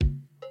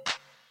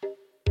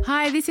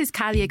Hi, this is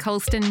Kalia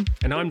Colston.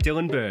 And I'm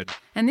Dylan Bird.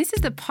 And this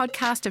is the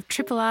podcast of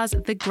Triple R's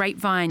The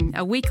Grapevine,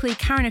 a weekly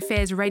current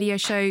affairs radio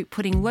show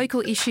putting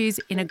local issues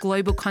in a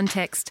global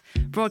context.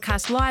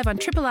 Broadcast live on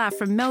Triple R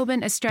from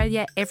Melbourne,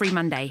 Australia, every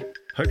Monday.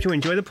 Hope you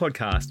enjoy the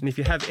podcast, and if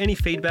you have any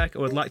feedback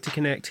or would like to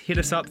connect, hit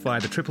us up via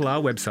the Triple R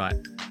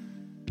website.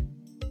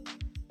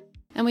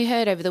 And we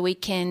heard over the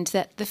weekend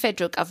that the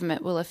federal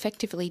government will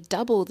effectively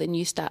double the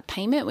New Start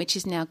payment, which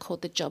is now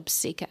called the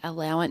Jobseeker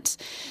Allowance.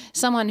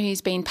 Someone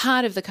who's been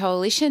part of the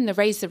coalition, the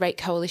Raise the Rate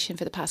coalition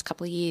for the past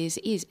couple of years,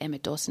 is Emma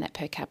Dawson at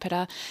Per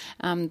Capita.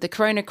 The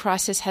corona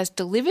crisis has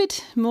delivered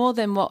more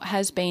than what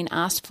has been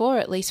asked for,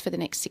 at least for the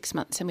next 6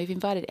 months. And we've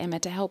invited Emma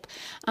to help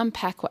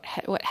unpack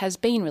what has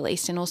been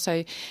released and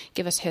also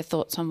give us her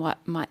thoughts on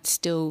what might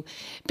still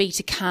be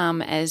to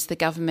come as the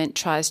government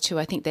tries to,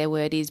 I think their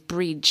word is,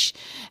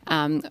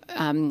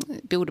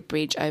 build a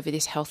bridge over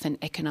this health and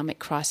economic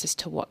crisis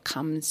to what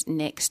comes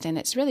next. And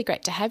it's really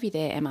great to have you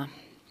there, Emma.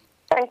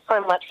 Thanks so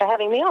much for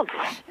having me on.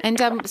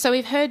 And so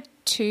we've heard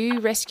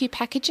 2 rescue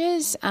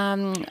packages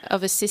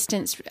of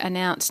assistance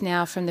announced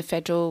now from the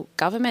federal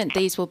government.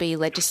 These will be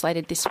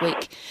legislated this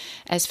week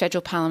as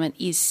federal parliament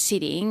is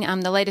sitting.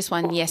 The latest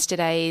one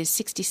yesterday is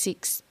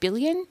 $66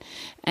 billion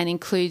and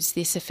includes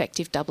this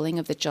effective doubling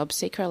of the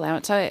Jobseeker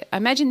Allowance. So I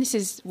imagine this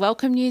is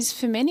welcome news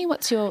for many.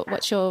 What's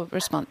your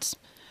response?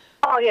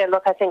 Oh, yeah,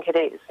 look, I think it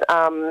is.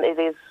 It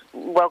is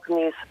welcome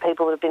news for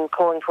people that have been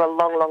calling for a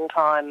long, long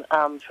time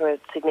for a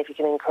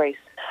significant increase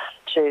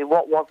to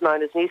what was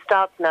known as New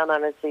Starts, now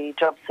known as the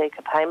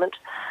Jobseeker payment.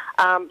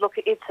 Look,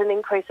 it's an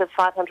increase of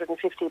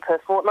 $550 per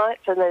fortnight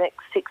for the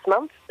next 6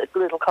 months.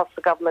 It'll cost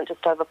the government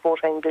just over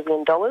 $14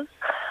 billion.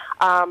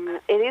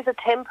 It is a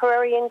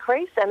temporary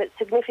increase, and it's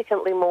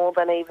significantly more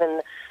than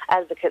even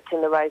advocates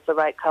in the Raise the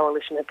Rate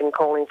coalition have been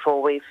calling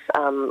for. We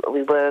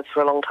were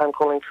for a long time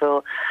calling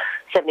for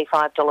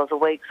 $75 a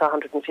week, so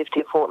 $150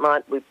 a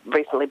fortnight. We've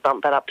recently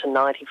bumped that up to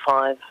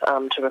 $95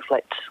 to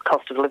reflect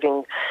cost of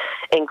living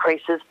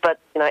increases. But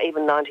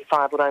even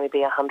 $95 would only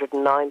be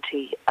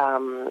 $190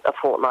 a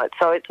fortnight.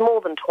 So it's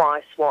more than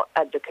twice what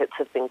advocates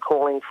have been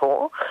calling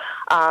for.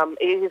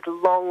 It is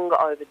long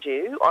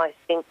overdue. I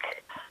think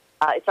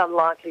it's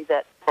unlikely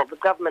that the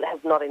government has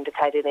not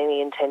indicated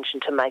any intention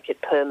to make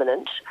it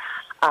permanent.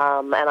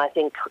 And I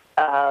think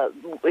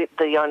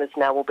the onus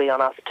now will be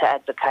on us to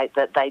advocate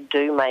that they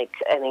do make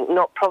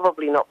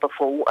probably not the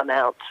full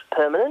amount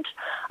permanent,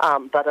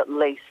 but at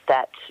least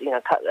that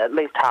at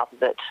least half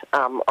of it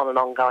on an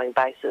ongoing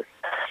basis.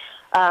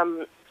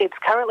 It's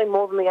currently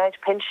more than the age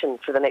pension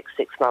for the next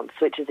 6 months,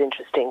 which is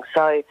interesting.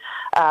 So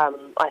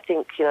I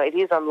think, it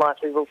is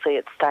unlikely we'll see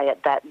it stay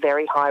at that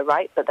very high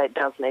rate, but that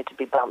does need to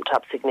be bumped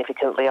up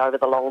significantly over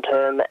the long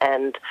term.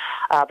 And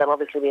there'll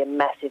obviously be a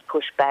massive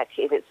pushback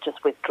if it's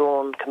just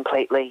withdrawn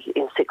completely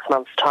in 6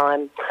 months'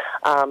 time.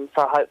 So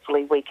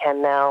hopefully we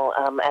can now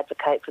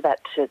advocate for that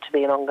to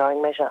be an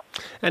ongoing measure.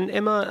 And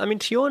Emma,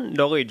 to your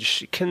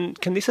knowledge, can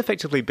this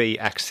effectively be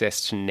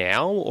accessed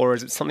now, or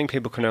is it something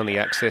people can only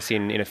access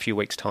in a few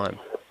weeks' time?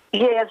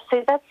 Yeah,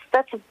 see,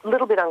 that's a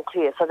little bit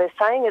unclear. So they're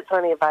saying it's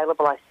only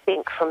available, I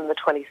think, from the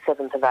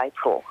 27th of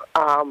April.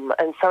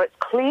 And so it's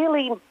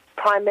clearly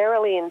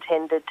primarily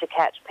intended to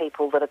catch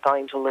people that are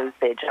going to lose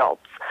their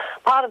jobs.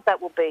 Part of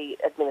that will be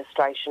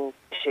administration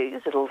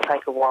issues. It'll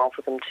take a while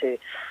for them to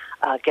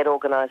get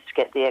organised to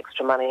get the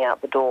extra money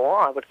out the door,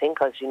 I would think.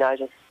 As you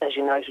noted,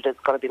 it's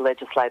got to be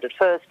legislated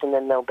first, and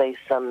then there'll be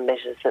some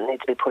measures that need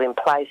to be put in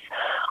place.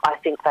 I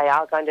think they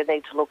are going to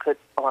need to look at,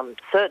 I'm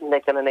certain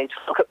they're going to need to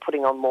look at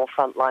putting on more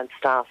frontline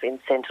staff in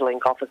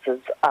Centrelink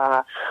offices,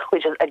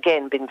 which has,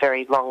 again, been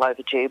very long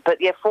overdue. But,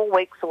 4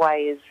 weeks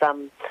away is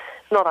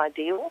not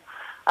ideal.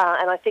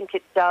 And I think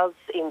it does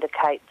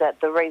indicate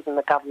that the reason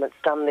the government's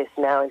done this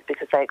now is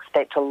because they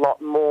expect a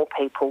lot more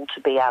people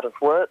to be out of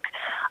work.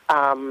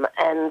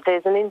 And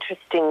there's an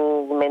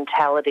interesting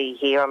mentality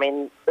here.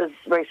 As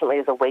recently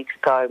as a week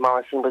ago,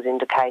 Morrison was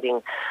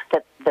indicating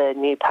that the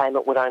new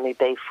payment would only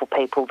be for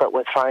people that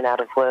were thrown out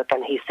of work.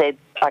 And he said,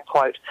 I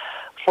quote,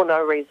 for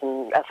no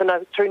reason,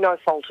 through no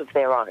fault of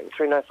their own.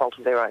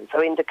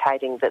 So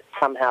indicating that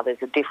somehow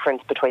there's a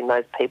difference between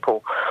those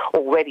people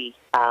already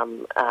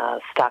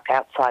stuck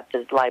outside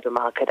the labour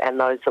market and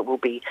those that will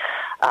be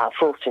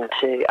forced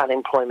into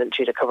unemployment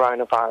due to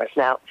coronavirus.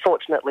 Now,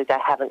 fortunately, they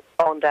haven't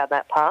gone down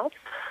that path,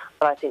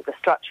 but I think the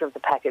structure of the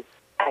package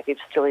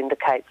still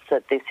indicates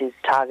that this is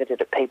targeted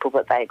at people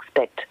that they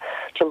expect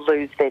to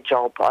lose their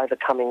job over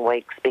coming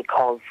weeks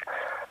because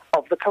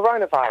of the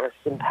coronavirus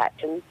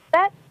impact. And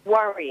that's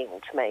worrying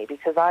to me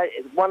because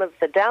one of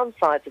the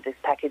downsides of this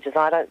package is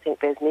I don't think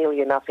there's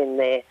nearly enough in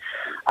there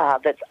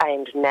that's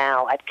aimed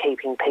now at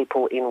keeping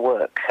people in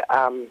work.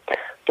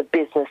 The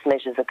business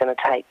measures are going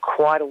to take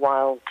quite a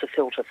while to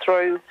filter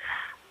through,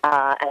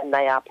 and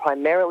they are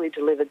primarily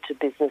delivered to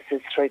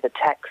businesses through the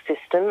tax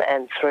system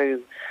and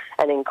through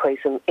an increase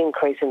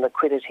in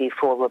liquidity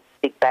for the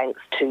big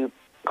banks to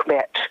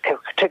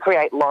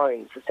create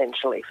loans,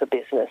 essentially, for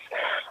business.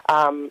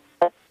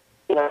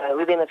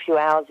 Within a few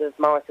hours of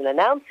Morrison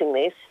announcing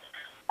this,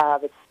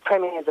 the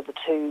premiers of the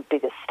two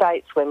biggest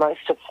states where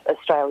most of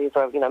Australians,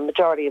 or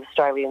majority of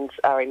Australians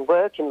are in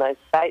work in those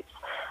states,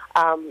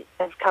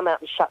 has come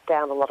out and shut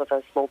down a lot of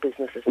those small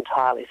businesses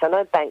entirely. So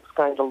no bank's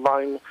going to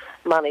loan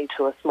money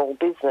to a small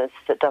business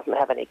that doesn't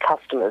have any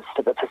customers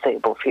for the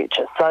foreseeable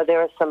future. So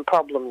there are some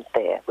problems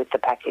there with the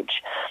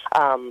package,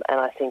 and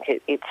I think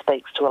it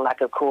speaks to a lack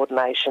of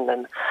coordination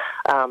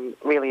and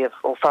really of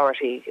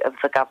authority of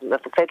the government,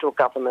 of the federal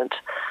government,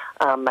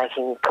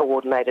 making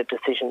coordinated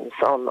decisions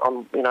on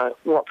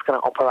what's going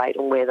to operate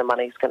and where the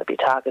money's going to be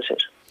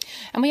targeted.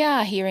 And we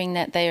are hearing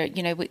that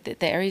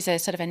there is a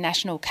sort of a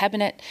national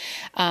cabinet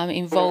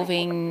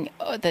involving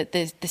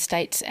the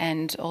states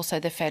and also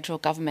the federal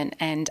government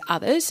and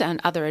others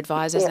and other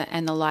advisors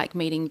and the like,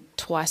 meeting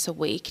twice a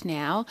week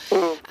now.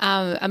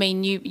 I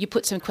mean, you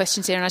put some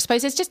questions there, and I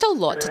suppose there's just a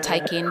lot to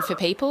take in for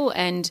people,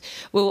 and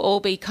we'll all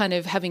be kind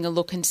of having a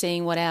look and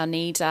seeing what our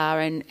needs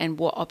are and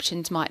what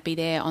options might be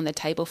there on the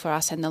table for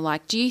us and the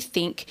like. Do you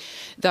think,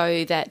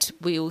 though, that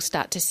we'll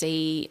start to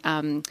see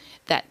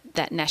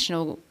that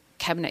national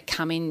cabinet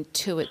come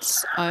into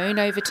its own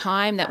over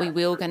time, that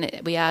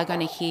we are going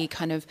to hear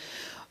kind of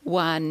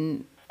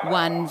one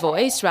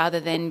voice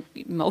rather than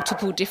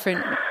multiple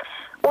different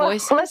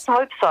voices? Well, let's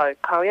hope so,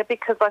 Koya,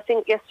 because I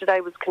think yesterday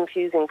was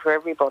confusing for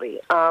everybody.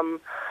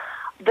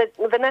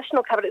 The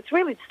National Cabinet, it's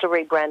really just a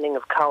rebranding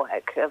of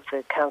COAG, of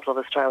the Council of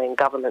Australian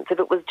Governments. If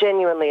it was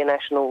genuinely a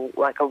national,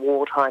 like a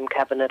wartime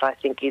cabinet, I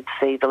think you'd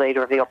see the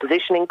Leader of the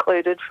Opposition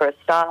included for a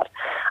start,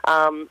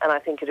 and I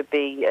think it'd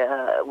be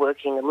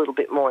working a little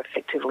bit more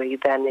effectively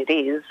than it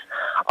is.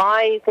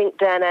 I think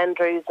Dan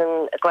Andrews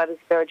and Gladys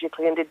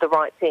Berejiklian did the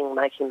right thing,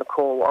 making the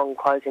call on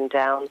closing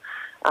down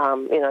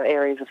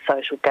areas of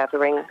social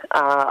gathering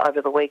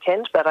over the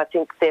weekend, but I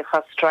think their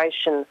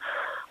frustration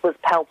was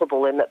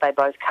palpable in that they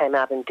both came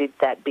out and did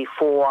that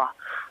before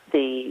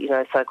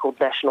the so-called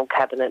National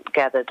Cabinet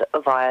gathered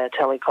via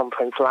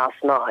teleconference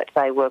last night.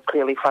 They were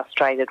clearly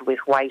frustrated with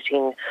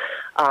waiting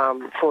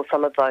for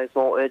some of those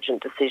more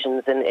urgent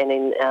decisions, and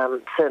in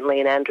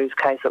certainly in Andrew's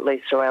case, at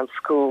least around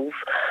schools.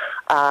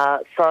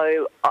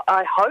 So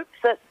I hope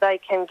that they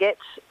can get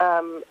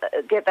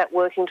that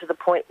working to the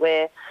point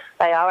where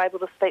they are able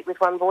to speak with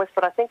one voice.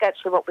 But I think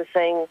actually what we're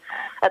seeing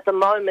at the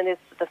moment is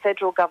the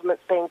federal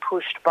government's being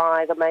pushed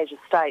by the major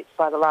states,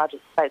 by the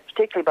largest states,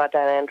 particularly by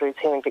Dan Andrews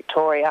here in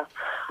Victoria,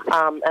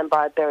 and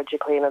by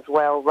Berejiklian as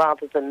well,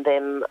 rather than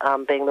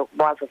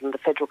the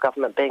federal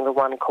government being the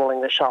one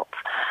calling the shots.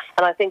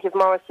 And I think if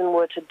Morrison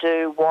were to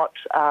do what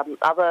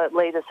other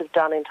leaders have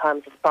done in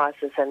times of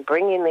crisis and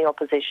bring in the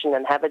opposition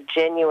and have a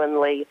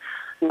genuinely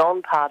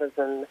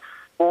non-partisan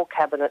war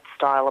cabinet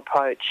style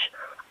approach,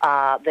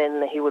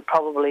 then he would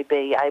probably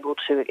be able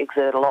to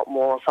exert a lot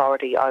more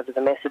authority over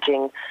the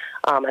messaging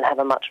and have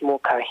a much more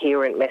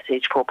coherent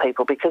message for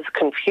people, because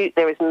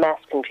there is mass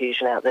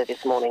confusion out there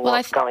this morning.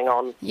 What's going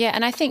on? Yeah,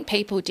 and I think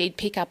people did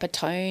pick up a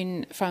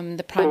tone from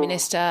the Prime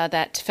Minister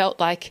that felt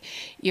like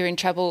you're in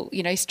trouble,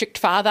 strict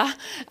father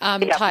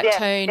type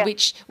tone,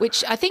 which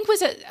I think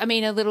was a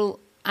little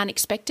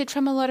unexpected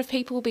from a lot of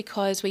people,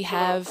 because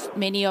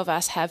many of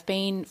us have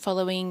been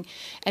following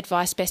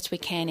advice best we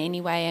can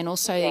anyway, and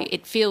also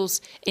it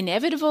feels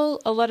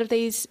inevitable, a lot of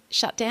these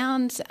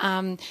shutdowns.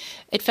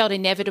 It felt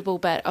inevitable,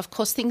 but of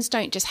course things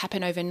don't just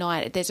happen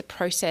overnight. There's a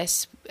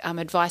process,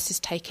 advice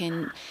is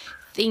taken,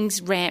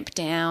 things ramp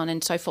down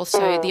and so forth.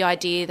 So the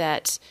idea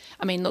that,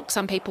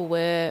 some people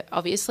were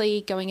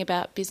obviously going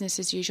about business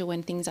as usual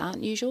when things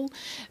aren't usual,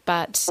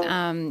 but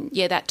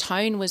that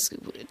tone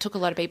took a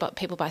lot of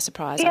people by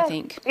surprise, I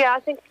think. Yeah, I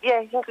think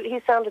he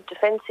sounded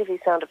defensive, he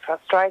sounded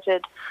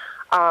frustrated,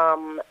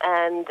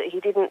 and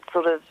he didn't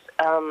sort of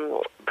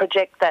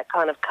project that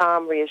kind of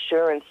calm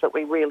reassurance that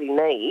we really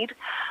need,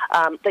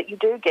 that you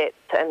do get.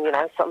 And,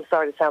 I'm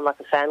sorry to sound like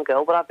a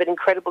fangirl, but I've been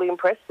incredibly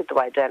impressed with the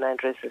way Dan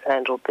Andrews has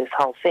handled this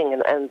whole thing,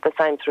 and the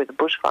same through the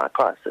bushfire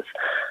crisis.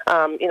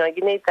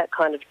 You need that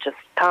kind of just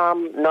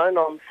calm,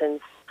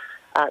 no-nonsense,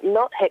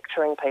 not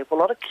hectoring people,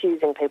 not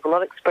accusing people,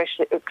 not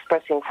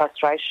expressing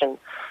frustration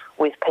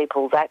with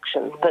people's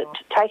actions, but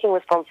taking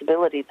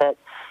responsibility that,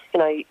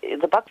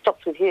 the buck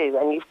stops with you,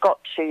 and you've got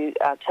to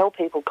tell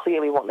people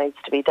clearly what needs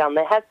to be done.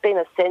 There has been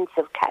a sense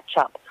of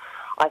catch-up,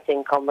 I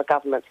think, on the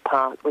government's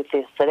part with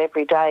this, that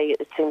every day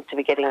it seems to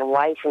be getting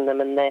away from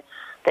them, and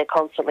they're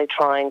constantly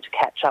trying to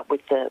catch up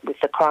with the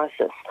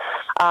crisis.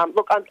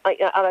 Look,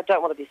 I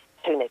don't want to be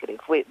too negative.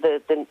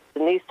 The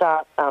New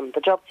Start,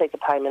 the Jobseeker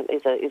payment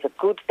is a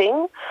good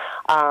thing,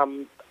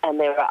 and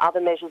there are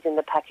other measures in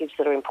the package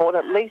that are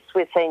important. At least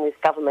we're seeing this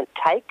government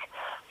take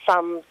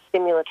some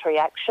stimulatory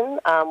action,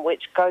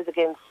 which goes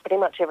against pretty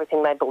much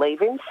everything they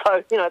believe in.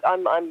 So,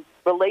 I'm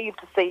relieved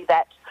to see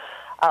that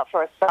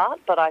for a start,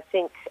 but I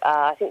think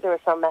there are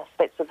some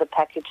aspects of the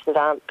package that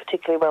aren't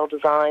particularly well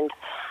designed.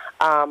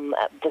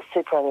 The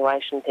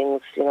superannuation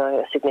thing's,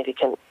 a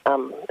significant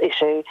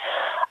issue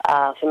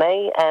for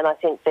me, and I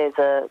think there's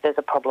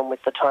a problem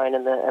with the tone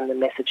and the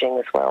messaging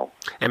as well.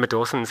 Emma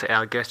Dawson's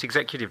our guest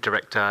executive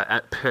director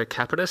at Per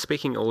Capita,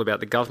 speaking all about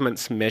the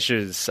government's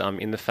measures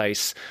in the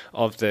face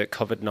of the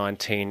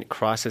COVID-19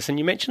 crisis. And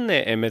you mentioned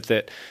there, Emma,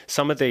 that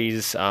some of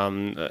these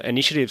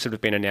initiatives that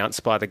have been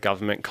announced by the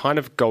government kind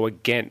of go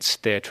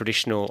against their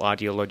traditional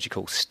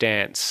ideological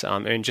stance,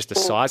 and just the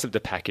size of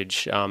the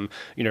package,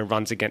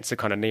 runs against the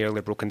kind of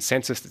neoliberal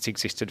consensus that's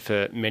existed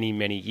for many,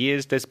 many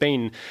years. There's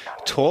been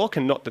talk,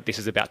 and not that this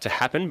is about to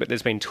happen, but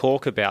there's been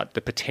talk about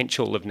the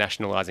potential of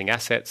nationalising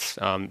assets,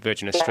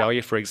 Virgin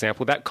Australia, for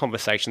example. That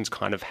conversation's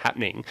kind of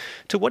happening.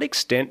 To what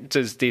extent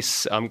does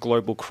this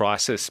global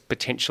crisis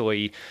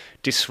potentially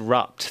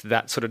disrupt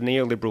that sort of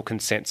neoliberal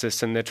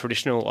consensus and the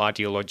traditional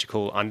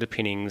ideological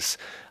underpinnings,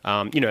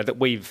 that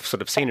we've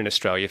sort of seen in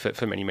Australia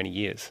for many, many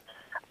years?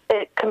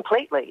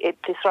 It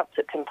disrupts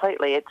it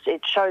completely.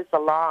 It shows the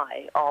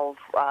lie of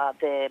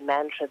their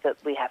mantra that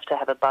we have to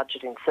have a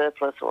budget in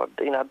surplus, or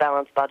a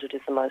balanced budget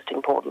is the most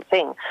important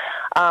thing.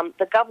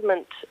 The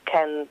government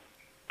can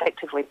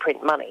effectively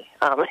print money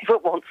if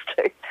it wants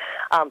to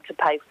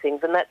pay for things,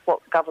 and that's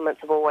what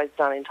governments have always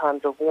done in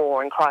times of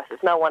war and crisis.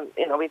 No one,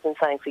 we've been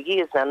saying for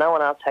years now, no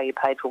one asked how you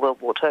paid for World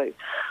War II.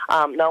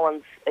 No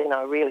one's,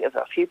 really,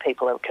 a few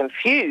people are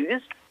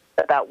confused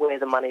about where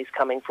the money's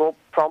coming from,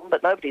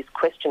 but nobody's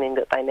questioning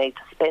that they need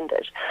to spend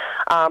it.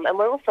 And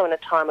we're also in a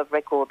time of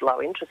record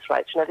low interest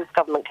rates. This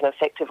government can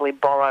effectively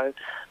borrow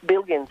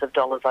billions of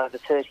dollars over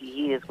 30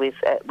 years with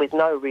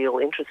no real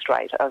interest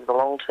rate over the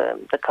long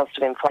term. The cost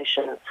of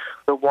inflation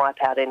will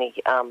wipe out any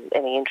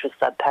interest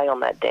they'd pay on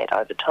that debt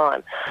over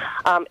time.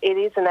 It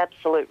is an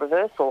absolute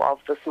reversal of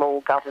the small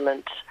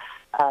government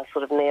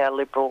sort of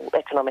neoliberal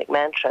economic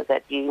mantra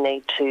that you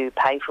need to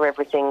pay for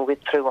everything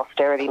through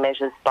austerity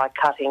measures by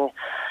cutting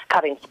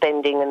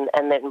spending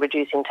and then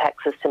reducing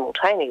taxes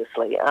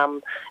simultaneously.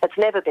 It's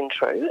never been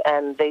true,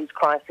 and these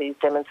crises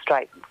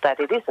demonstrate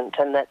that it isn't,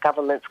 and that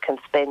governments can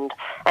spend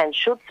and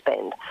should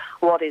spend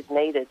what is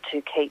needed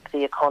to keep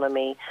the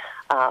economy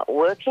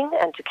working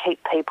and to keep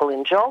people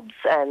in jobs.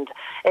 And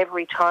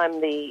every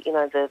time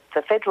the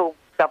federal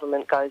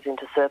government goes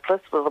into surplus,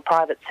 well, the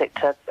private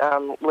sector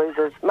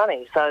loses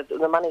money. So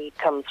the money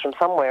comes from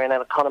somewhere in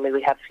our economy.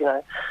 We have,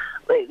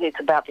 it's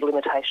about the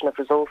limitation of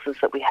resources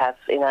that we have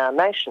in our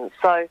nation.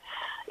 So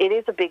it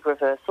is a big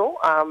reversal.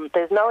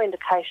 There's no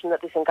indication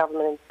that this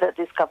government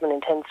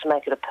intends to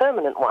make it a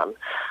permanent one.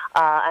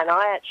 And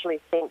I actually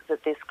think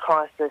that this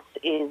crisis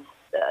is,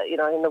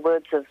 in the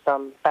words of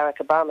Barack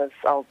Obama's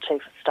old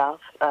chief of staff,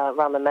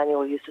 Rahm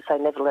Emanuel used to say,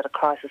 never let a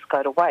crisis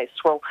go to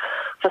waste. Well,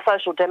 for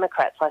Social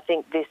Democrats, I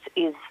think this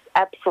is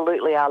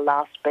absolutely our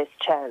last best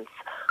chance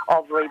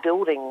of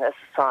rebuilding a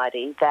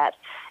society that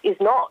is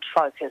not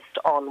focused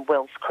on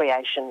wealth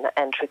creation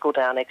and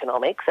trickle-down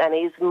economics and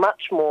is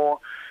much more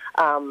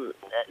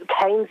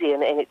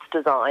Keynesian in its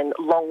design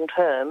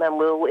long-term, and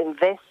will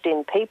invest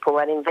in people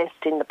and invest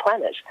in the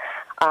planet.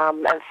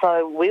 And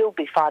so we'll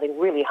be fighting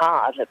really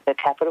hard at Per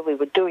Capita. We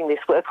were doing this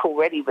work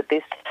already, but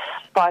this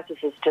crisis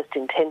has just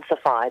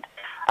intensified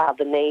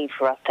the need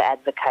for us to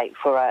advocate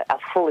for a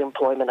full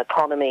employment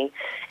economy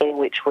in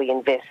which we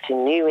invest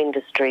in new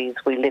industries,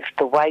 we lift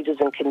the wages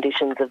and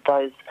conditions of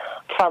those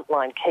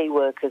frontline key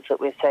workers that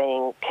we're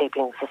seeing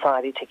keeping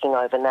society ticking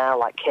over now,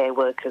 like care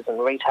workers and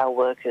retail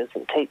workers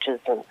and teachers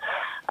and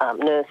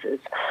nurses,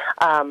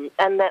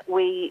 and that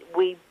we,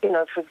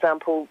 for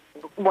example,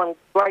 one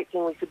great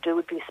thing we could do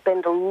would be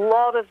spend a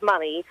lot of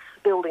money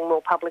building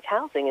more public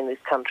housing in this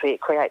country.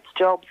 It creates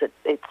jobs.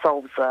 It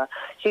solves a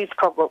huge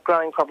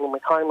growing problem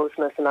with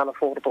homelessness and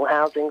unaffordable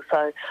housing.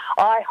 So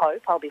I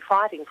hope I'll be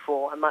fighting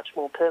for a much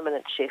more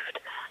permanent shift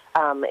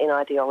in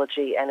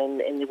ideology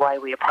and in the way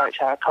we approach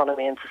our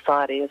economy and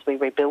society as we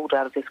rebuild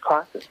out of this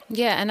crisis.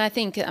 Yeah, and I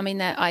think,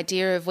 that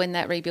idea of when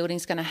that rebuilding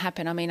is going to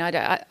happen,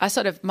 I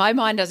sort of, my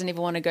mind doesn't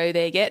even want to go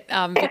there yet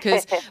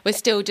because we're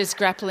still just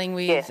grappling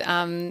with,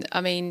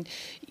 getting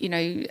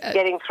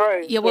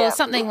through. Yeah, well,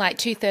 something like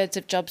 2/3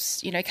 of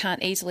jobs,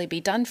 can't easily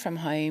be done from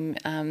home.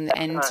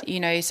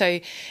 So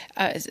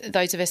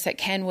those of us that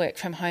can work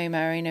from home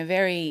are in a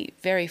very,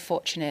 very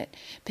fortunate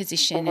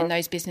position, and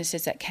those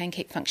businesses that can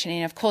keep functioning.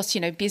 And of course,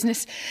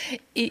 business,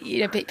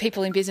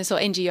 people in business or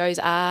NGOs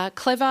are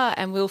clever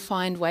and will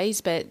find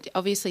ways, but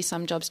obviously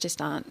some jobs just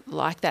aren't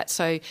like that.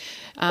 So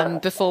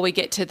before we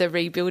get to the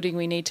rebuilding,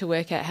 we need to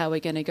work out how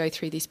we're going to go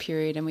through this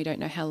period, and we don't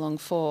know how long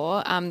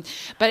for.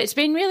 But it's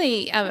been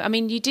really,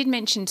 you did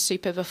mention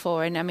super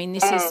before, and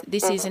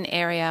this is an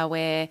area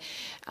where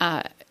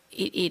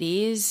it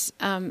is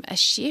a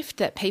shift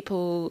that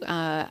people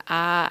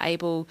are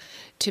able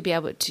to be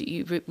able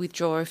to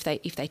withdraw if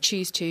they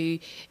choose to,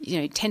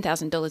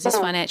 $10,000 this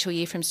financial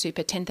year from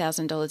super,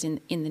 $10,000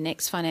 in the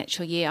next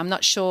financial year. I'm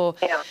not sure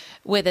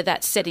whether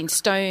that's set in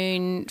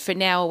stone for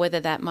now or whether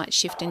that might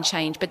shift and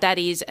change, but that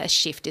is a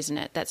shift, isn't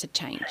it? That's a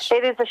change.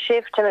 It is a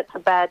shift, and it's a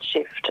bad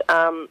shift.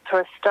 For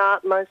a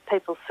start, most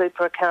people's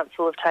super accounts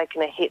will have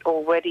taken a hit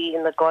already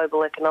in the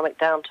global economic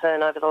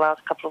downturn over the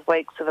last couple of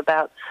weeks of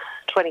about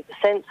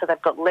 20%, so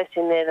they've got less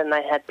in there than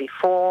they had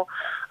before.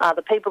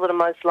 The people that are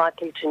most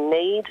likely to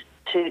need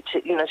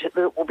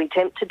will be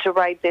tempted to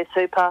raid their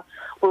super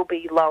will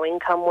be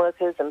low-income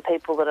workers and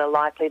people that are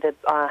likely to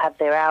have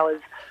their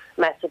hours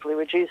massively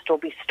reduced or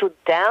be stood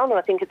down. And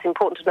I think it's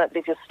important to note that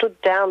if you're stood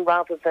down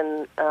rather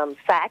than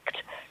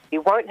sacked,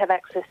 you won't have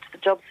access to the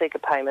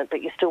Jobseeker payment,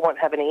 but you still won't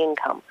have any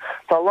income.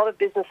 So a lot of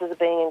businesses are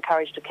being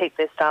encouraged to keep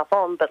their staff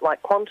on, but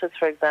like Qantas,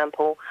 for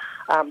example,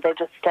 they're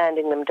just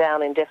standing them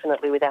down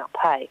indefinitely without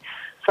pay.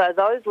 So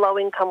those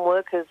low-income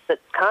workers that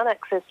can't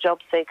access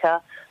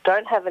Jobseeker,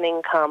 don't have an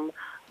income,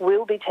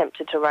 will be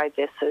tempted to raid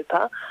their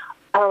super.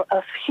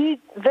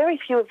 Very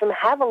few of them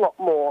have a lot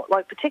more,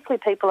 like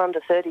particularly people under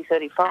 30,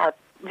 35,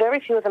 very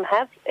few of them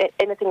have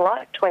anything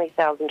like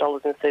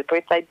 $20,000 in super.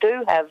 If they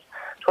do have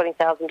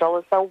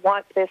 $20,000, they'll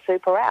wipe their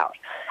super out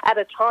at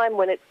a time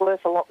when it's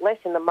worth a lot less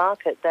in the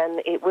market than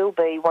it will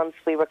be once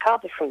we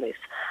recover from this.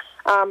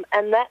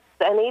 And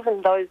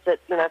even those that,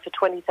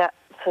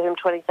 for whom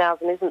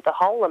 20,000 isn't the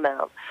whole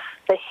amount,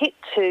 the hit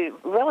to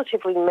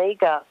relatively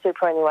meagre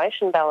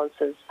superannuation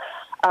balances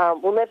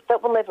will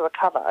never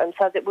recover. And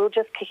so that we're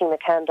just kicking the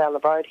can down the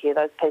road here.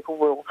 Those people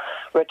will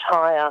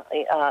retire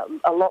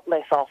a lot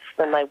less off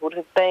than they would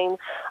have been.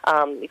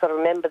 You've got to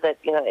remember that,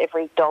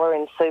 every dollar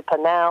in super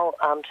now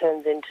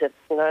turns into,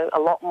 a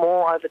lot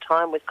more over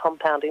time with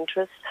compound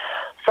interest.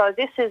 So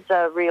this is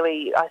a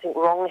really, I think,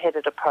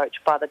 wrong-headed approach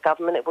by the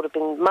government. It would have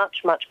been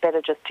much, much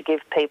better just to give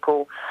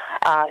people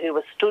who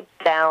were stood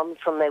down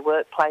from their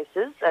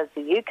workplaces, as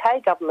the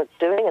UK government's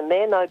doing, and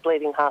they're no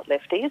bleeding heart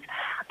lefties.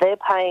 They're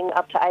paying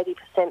up to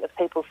 80% of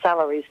people's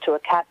salaries to a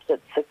cap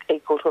that's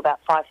equal to about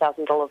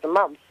 $5,000 a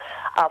month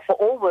for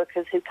all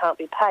workers who can't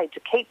be paid, to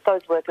keep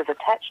those workers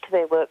attached to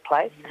their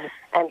workplace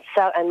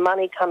and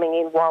money coming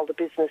in while the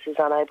business is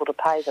unable to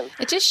pay them.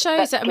 It just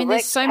shows that,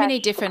 there's so many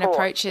different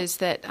approaches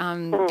that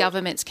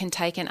governments can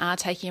take and are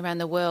taking around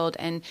the world,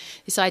 and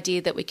this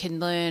idea that we can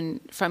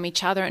learn from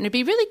each other. And it'd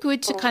be really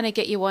good to kind of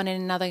get you on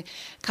in another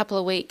couple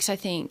of weeks, I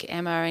think,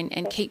 Emma,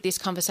 and keep this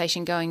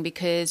conversation going,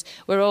 because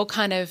we're all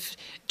kind of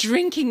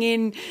drinking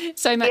in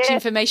so much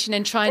information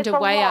and trying to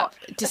weigh up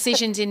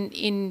decisions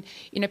in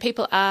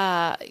people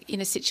are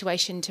in a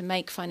situation to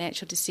make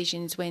financial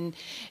decisions when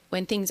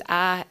things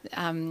are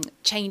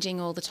changing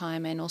all the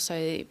time, and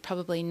also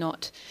probably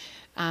not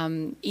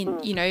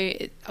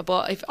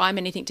if I'm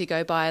anything to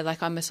go by,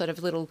 like I'm a sort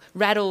of little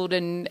rattled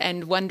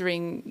and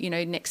wondering,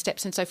 next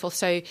steps and so forth.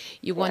 So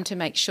you want to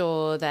make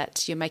sure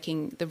that you're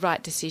making the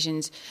right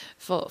decisions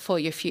for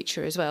your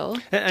future as well.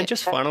 And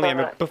just finally,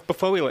 Emma,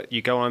 before we let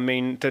you go,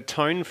 the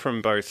tone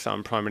from both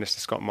Prime Minister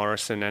Scott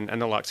Morrison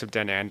and the likes of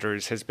Dan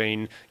Andrews has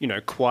been,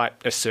 quite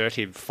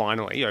assertive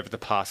finally over the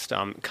past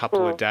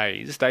couple of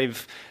days.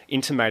 They've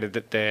intimated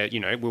that there,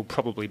 will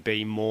probably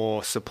be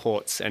more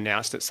supports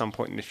announced at some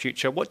point in the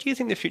future. What do you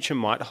think the future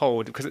might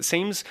hold? Because it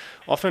seems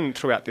often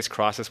throughout this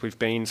crisis we've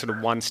been sort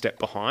of one step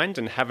behind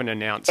and haven't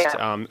announced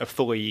a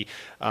fully,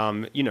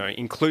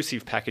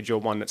 inclusive package, or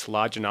one that's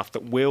large enough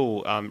that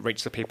will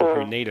reach the people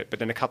who need it. But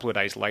then a couple of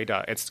days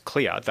later, it's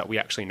clear that we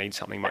actually need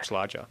something much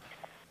larger.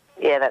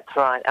 Yeah, that's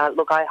right.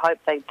 Look, I hope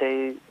they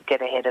do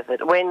get ahead of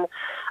it. When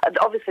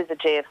obviously the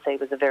GFC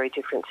was a very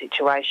different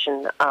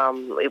situation.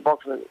 It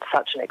wasn't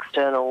such an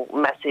external,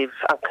 massive,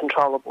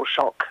 uncontrollable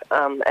shock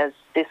as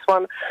this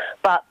one.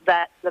 But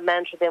that the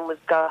mantra then was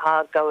go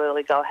hard, go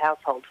early, go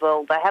households.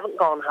 Well, they haven't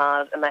gone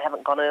hard and they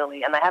haven't gone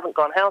early and they haven't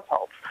gone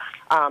households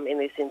in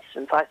this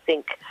instance. I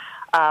think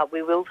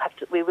we will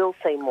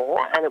see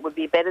more, and it would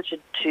be better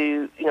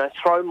to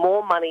throw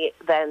more money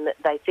than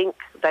they think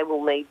they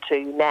will need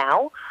to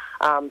now.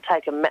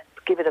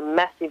 Give it a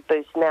massive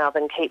boost now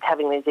than keep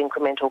having these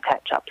incremental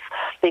catch-ups,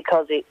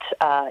 because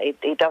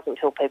it doesn't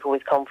fill people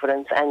with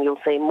confidence, and you'll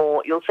see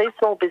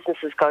small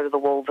businesses go to the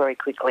wall very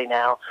quickly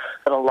now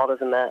that a lot of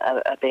them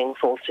are being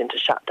forced into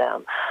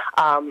shutdown.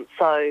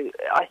 So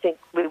I think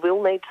we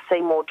will need to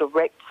see more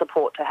direct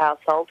support to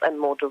households and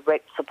more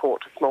direct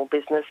support to small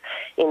business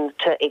in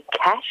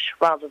cash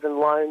rather than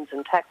loans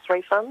and tax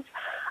refunds.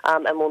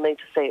 And we'll need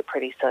to see it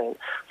pretty soon.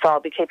 So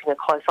I'll be keeping a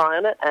close eye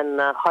on it, and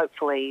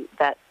hopefully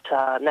that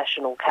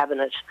National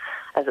Cabinet,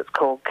 as it's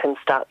called, can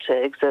start to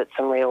exert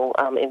some real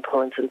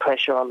influence and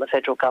pressure on the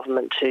federal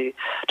government to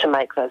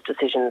make those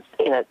decisions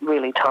in a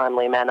really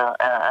timely manner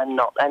and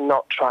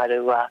not try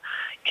to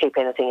keep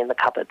anything in the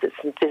cupboard. This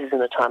isn't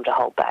the time to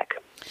hold back.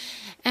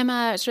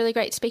 Emma, it's really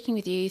great speaking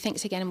with you.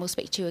 Thanks again, and we'll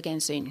speak to you again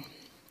soon.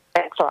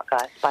 Thanks a lot,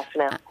 guys. Bye for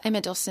now.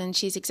 Emma Dawson,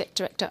 she's Exec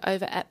Director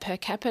over at Per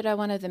Capita,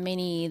 one of the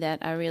many that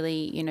are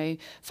really,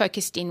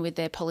 focused in with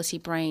their policy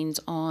brains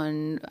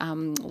on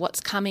what's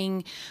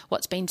coming,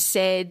 what's been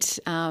said,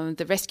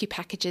 the rescue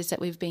packages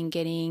that we've been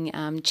getting,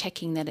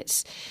 checking that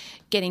it's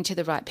getting to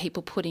the right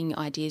people, putting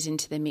ideas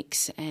into the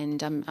mix.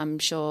 And I'm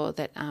sure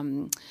that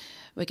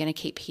we're going to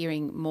keep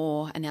hearing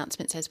more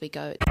announcements as we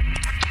go.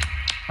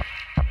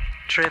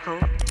 Triple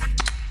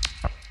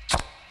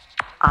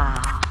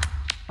R.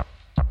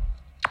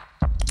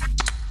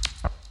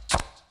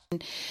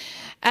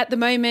 At the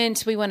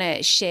moment, we want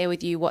to share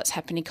with you what's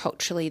happening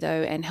culturally,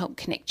 though, and help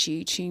connect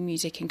you to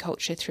music and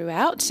culture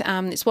throughout.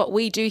 It's what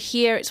we do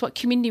here. It's what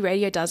community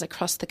radio does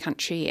across the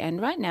country. And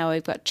right now,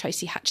 we've got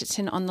Tracee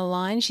Hutchison on the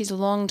line. She's a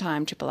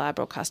long-time Triple R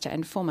broadcaster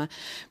and former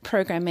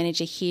program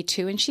manager here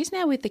too. And she's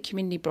now with the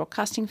Community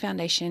Broadcasting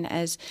Foundation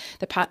as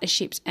the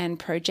partnerships and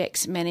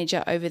projects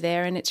manager over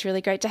there. And it's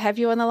really great to have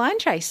you on the line,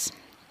 Trace.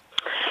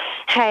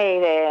 Hey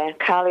there,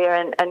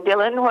 Carlia and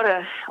Dylan.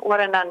 What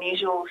an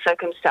unusual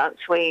circumstance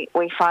we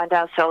find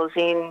ourselves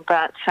in,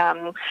 but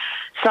so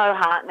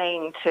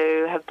heartening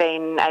to have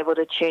been able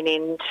to tune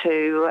in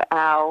to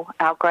our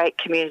great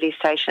community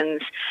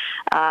stations,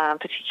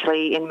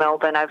 particularly in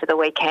Melbourne over the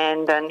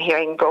weekend, and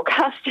hearing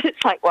broadcasters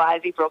like, why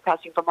is he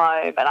broadcasting from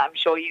home? And I'm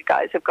sure you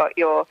guys have got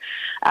your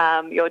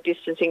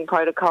distancing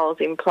protocols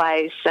in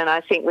place, and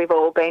I think we've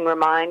all been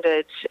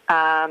reminded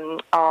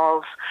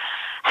of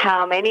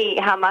how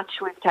much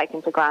we've taken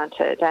for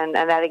granted, and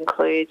that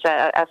includes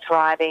a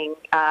thriving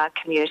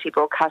community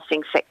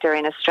broadcasting sector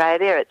in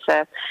Australia.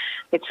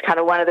 It's kind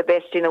of one of the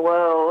best in the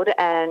world,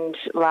 and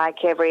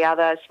like every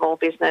other small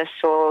business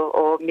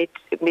or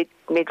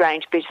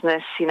mid-range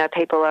business,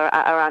 people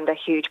are under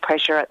huge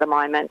pressure at the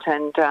moment,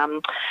 and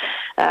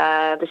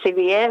the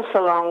CBS,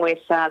 along with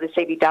the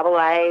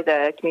CBAA,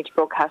 the Community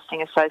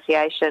Broadcasting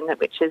Association,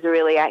 which is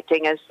really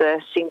acting as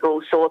the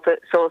single source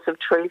of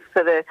truth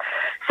for the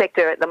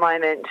sector at the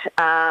moment,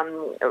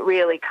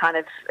 really kind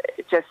of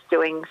just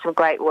doing some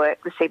great work.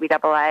 The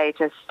CBAA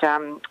just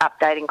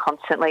updating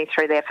constantly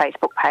through their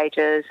Facebook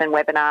pages and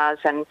webinars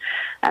and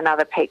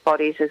other peak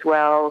bodies as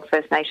well,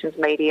 First Nations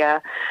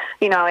media.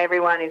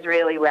 Everyone is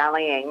really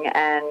rallying,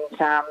 and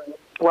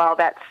while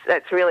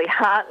that's really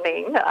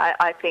heartening,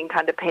 I think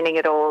underpinning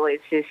it all is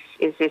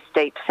this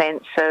deep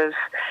sense of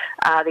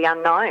the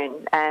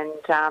unknown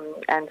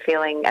and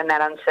feeling and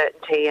that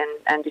uncertainty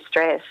and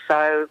distress.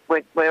 So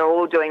we're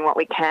all doing what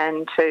we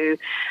can to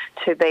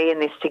be in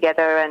this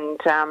together, and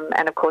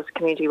of course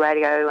community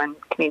radio and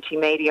community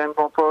media and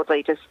more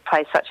broadly just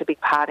plays such a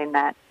big part in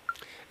that.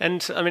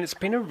 And, it's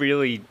been a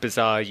really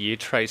bizarre year,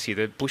 Tracee.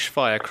 The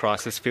bushfire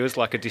crisis feels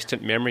like a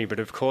distant memory, but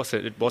of course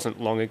it wasn't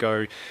long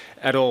ago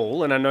at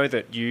all. And I know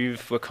that you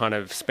were kind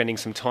of spending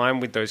some time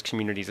with those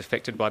communities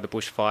affected by the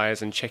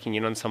bushfires and checking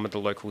in on some of the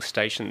local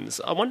stations.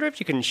 I wonder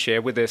if you can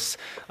share with us,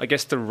 I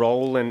guess, the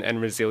role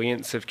and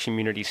resilience of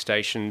community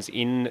stations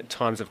in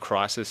times of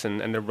crisis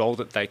and the role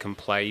that they can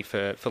play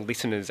for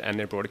listeners and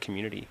their broader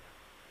community.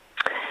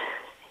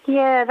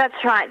 Yeah,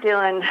 that's right,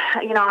 Dylan.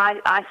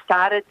 I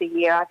started the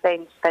year, I've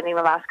been spending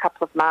the last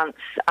couple of months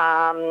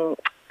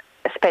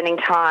spending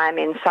time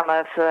in some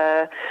of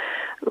the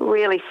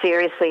really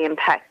seriously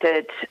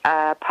impacted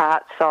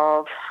parts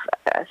of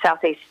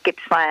southeast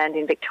Gippsland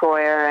in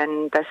Victoria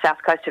and the south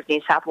coast of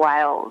New South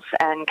Wales,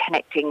 and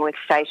connecting with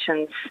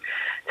stations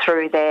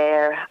through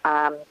there.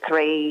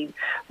 3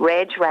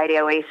 Reg,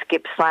 Radio East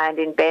Gippsland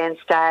in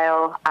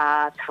Bairnsdale,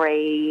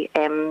 3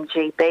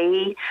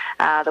 MGB,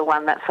 the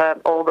one that for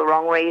all the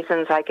wrong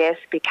reasons, I guess,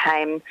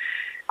 became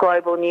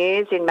global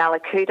news in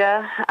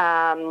Mallacoota,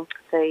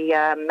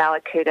 the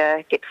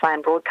Mallacoota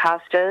Gippsland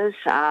broadcasters.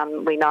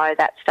 We know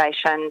that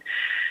station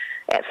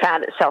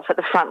found itself at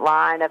the front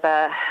line of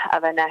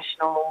a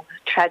national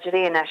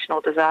tragedy, a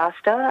national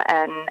disaster,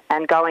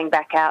 and going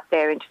back out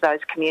there into those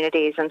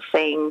communities and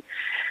seeing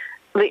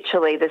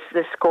literally the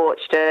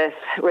scorched earth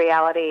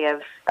reality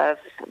of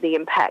the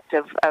impact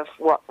of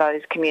what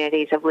those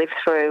communities have lived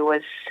through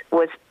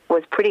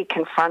was pretty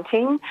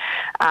confronting,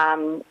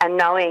 and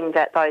knowing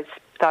that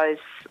those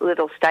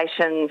little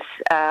stations,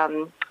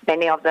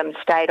 many of them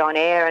stayed on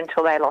air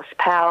until they lost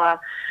power.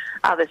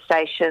 Other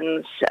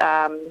stations,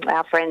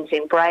 our friends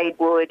in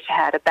Braidwood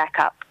had a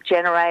backup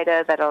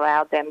generator that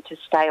allowed them to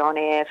stay on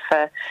air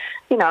for,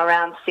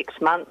 around 6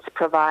 months,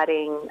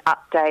 providing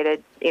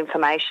updated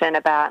information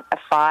about a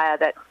fire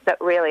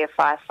a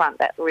fire front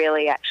that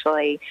really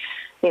actually,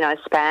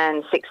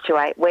 spanned 6 to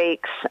 8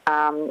 weeks.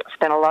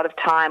 Spent a lot of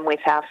time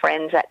with our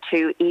friends at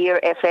 2EAR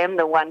FM,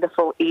 the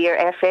wonderful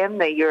EAR FM,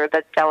 the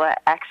Eurobadella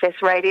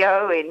Access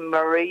Radio in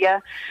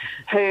Moruya,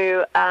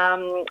 who,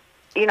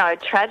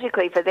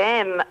 tragically for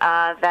them,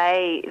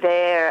 they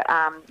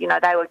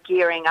were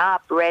gearing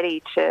up,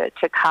 ready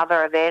to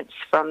cover events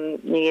from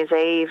New Year's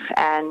Eve,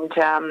 and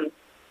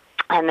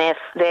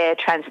their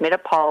transmitter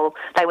pole,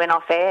 they went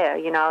off air,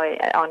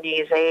 on New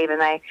Year's Eve,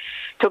 and they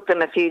took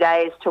them a few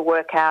days to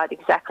work out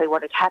exactly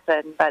what had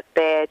happened, but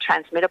their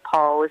transmitter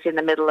pole was in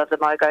the middle of the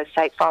Mogo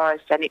State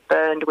Forest and it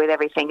burned with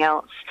everything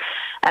else.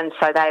 And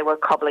so they were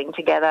cobbling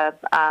together,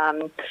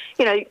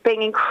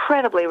 being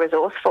incredibly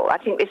resourceful. I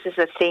think this is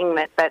a thing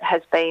that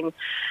has been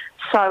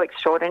so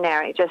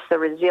extraordinary, just the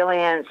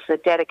resilience, the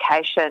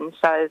dedication.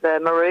 So the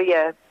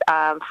Moruya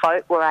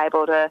folk were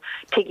able to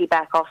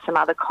piggyback off some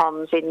other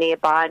comms in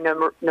nearby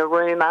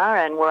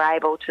Narooma, and were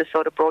able to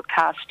sort of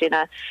broadcast in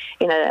a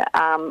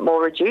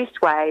more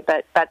reduced way,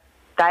 but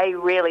they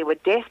really were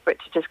desperate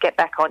to just get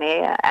back on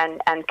air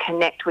and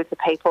connect with the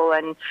people.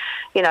 And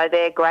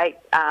their great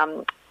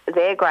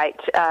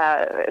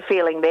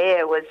feeling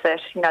there was that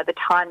the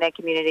time their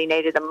community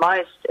needed the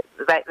most,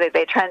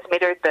 their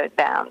transmitter had burnt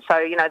down. So,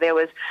 there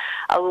was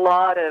a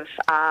lot of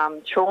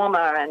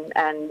trauma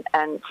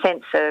and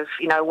sense of,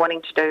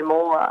 wanting to do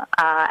more.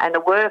 And the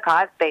work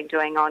I've been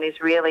doing on is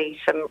really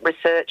some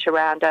research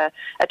around a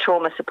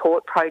trauma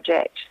support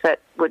project that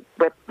we're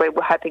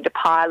hoping to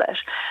pilot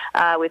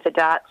with the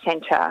Dart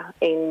Centre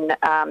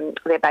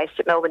they're based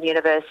at Melbourne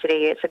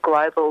University. It's a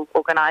global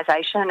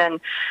organisation, and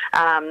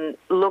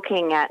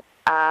looking at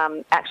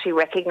actually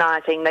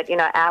recognising that,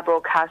 our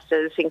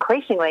broadcasters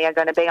increasingly are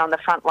going to be on the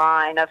front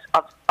line of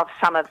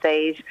some of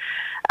these,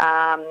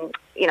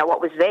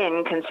 what was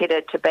then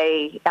considered to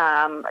be,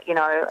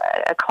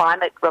 a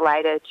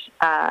climate-related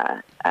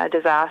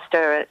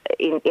disaster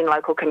in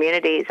local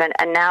communities.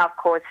 And now, of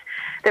course,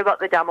 they've got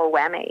the double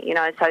whammy,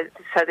 so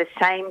the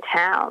same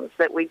towns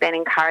that we've been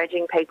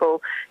encouraging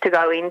people to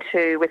go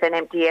into with an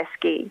empty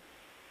esky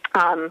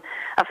are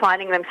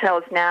finding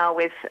themselves now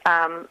with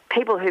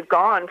people who've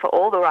gone for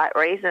all the right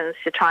reasons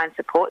to try and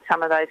support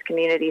some of those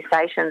community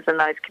stations and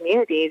those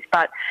communities,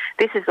 but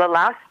this is the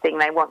last thing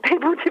they want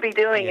people to be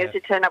doing is to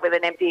turn up with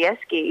an empty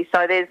esky.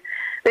 So there's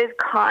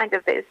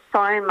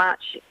so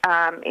much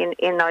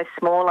in those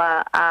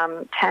smaller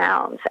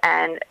towns,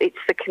 and it's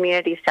the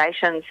community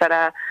stations that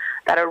are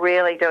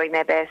really doing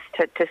their best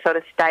to sort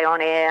of stay on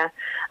air,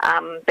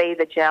 be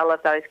the gel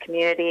of those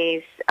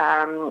communities.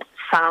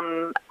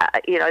 Some,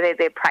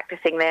 they're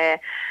practicing their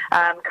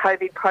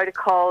COVID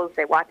protocols,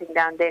 they're wiping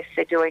down desks,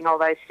 they're doing all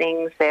those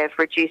things. They've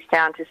reduced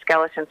down to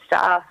skeleton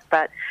staff,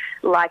 but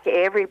like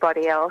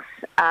everybody else,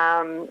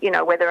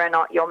 whether or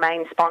not your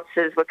main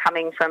sponsors were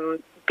coming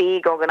from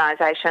big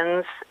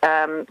organisations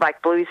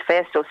like Blues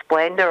Fest or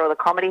Splendour or the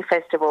Comedy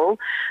Festival,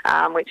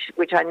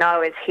 which I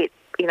know has hit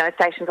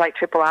stations like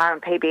Triple R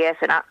and PBS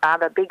and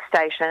other big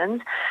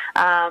stations.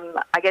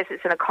 I guess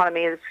it's an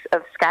economy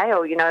of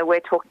scale. We're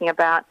talking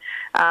about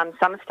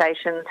some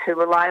stations who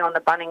rely on the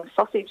Bunnings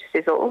sausage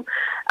sizzle,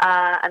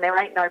 and there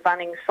ain't no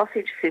Bunnings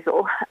sausage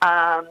sizzle,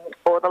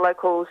 or the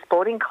local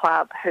sporting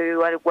club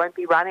who won't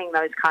be running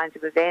those kinds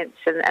of events.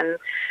 And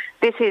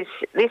this is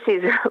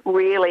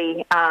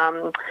really,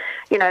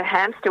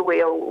 hamster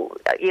wheel,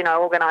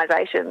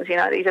 organisations.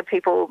 These are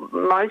people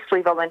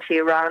mostly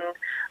volunteer run,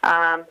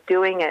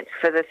 doing it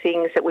for the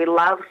things that we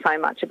love so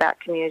much about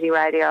community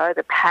radio,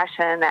 the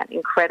passion, that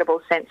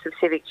incredible sense of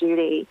civic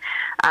duty,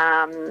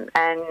 and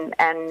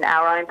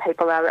our own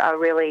people are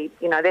really,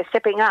 they're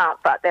stepping up,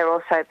 but they're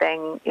also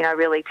being,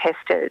 really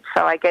tested.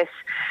 So I guess,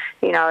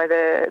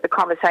 the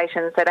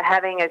conversations that are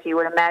having, as you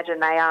would imagine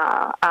they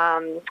are,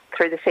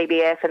 through the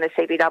CBF and the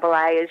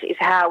CBAA is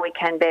how we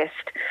can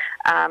best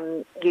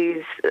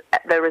use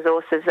the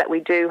resources that we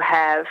do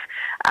have,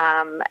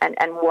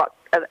 and what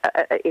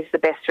is the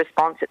best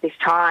response at this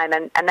time,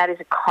 and that is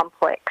a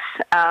complex,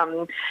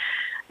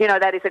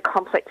 that is a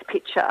complex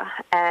picture,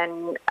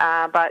 and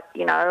but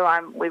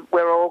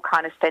we're all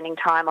kind of spending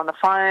time on the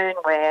phone.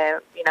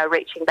 We're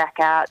reaching back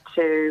out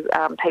to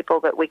people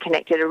that we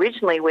connected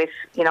originally with,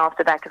 off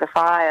the back of the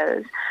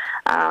fires,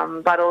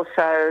 but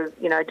also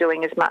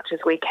doing as much as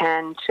we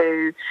can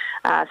to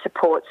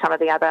support some of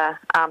the other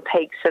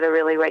peaks that are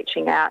really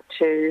reaching out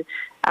to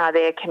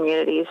their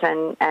communities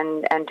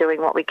and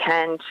doing what we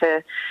can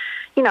to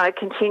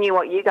continue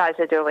what you guys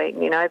are doing,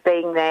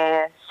 being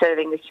there,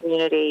 serving the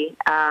community,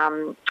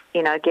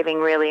 giving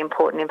really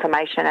important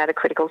information at a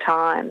critical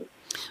time.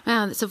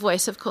 Wow, that's a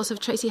voice, of course, of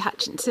Tracee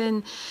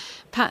Hutchison,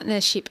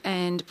 Partnership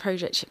and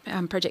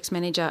Projects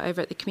Manager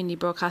over at the Community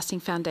Broadcasting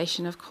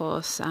Foundation, of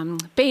course,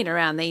 been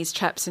around these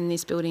traps in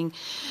this building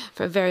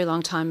for a very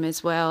long time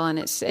as well. And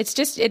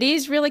it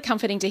is really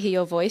comforting to hear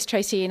your voice,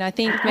 Tracee, and I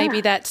think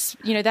maybe that's,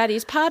 that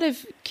is part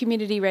of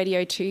community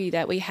radio too,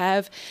 that we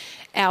have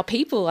our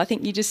people. I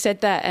think you just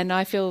said that, and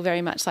I feel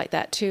very much like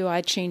that too.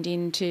 I tuned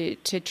in to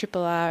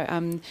Triple R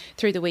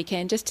through the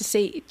weekend just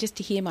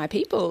to hear my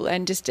people,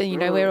 and just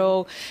we're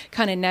all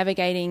kind of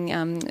navigating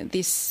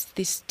this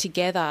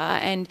together.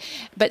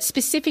 But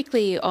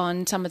specifically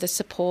on some of the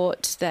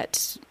support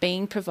that's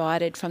being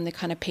provided from the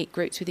kind of peak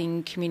groups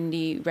within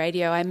community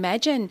radio, a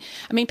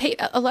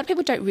lot of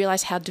people don't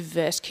realise how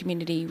diverse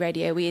community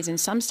radio is, and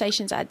some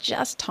stations are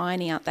just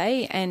tiny, aren't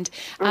they? And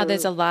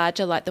others are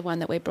larger, like the one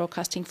that we're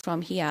broadcasting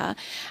from here.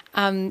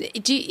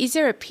 Is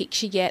there a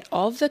picture yet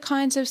of the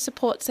kinds of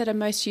supports that are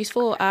most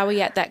useful? Or are we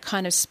at that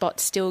kind of spot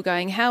still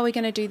going, how are we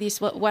going to do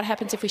this? What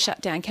happens if we shut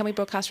down? Can we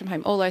broadcast from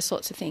home? All those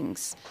sorts of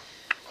things.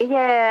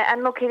 Yeah,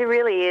 and look, it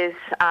really is,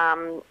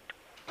 it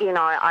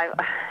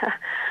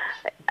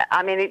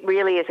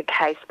really is a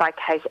case by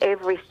case.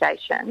 Every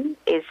station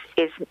is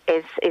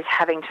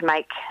having to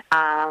make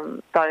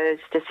those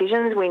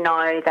decisions. We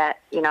know that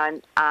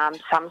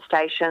some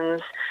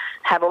stations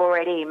have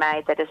already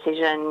made the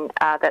decision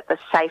that the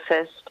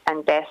safest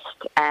and best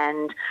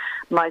and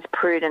most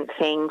prudent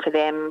thing for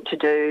them to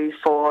do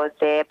for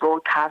their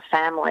broadcast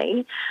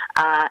family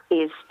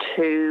is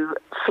to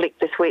flick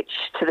the switch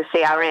to the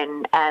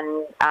CRN,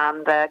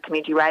 and the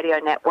Community Radio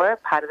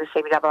Network, part of the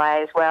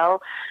CBAA as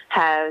well,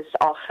 has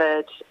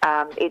offered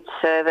its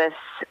service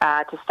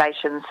to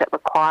stations that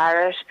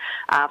require it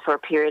for a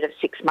period of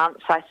 6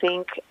 months, I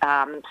think.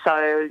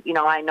 So,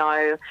 I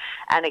know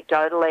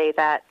anecdotally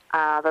that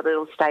the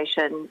little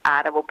station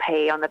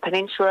RPP on the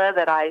peninsula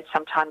that I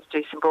sometimes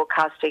do some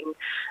broadcasting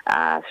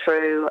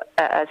through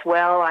as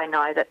well, I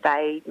know that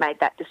they made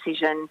that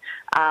decision,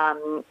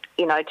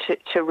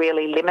 to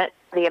really limit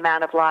the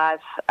amount of live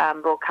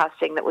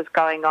broadcasting that was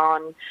going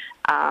on.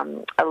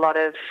 A lot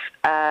of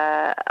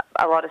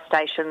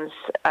stations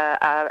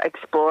are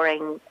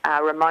exploring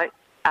remote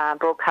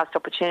broadcast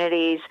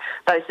opportunities,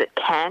 those that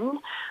can.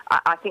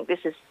 I think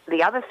this is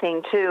the other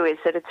thing too, is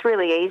that it's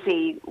really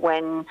easy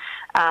when,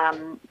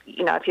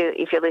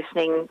 if you're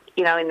listening,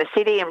 in the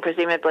city, and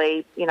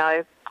presumably,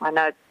 I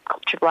know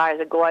Triple R is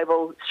a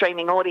global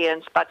streaming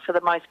audience, but for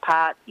the most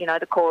part,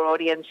 the core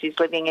audience is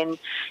living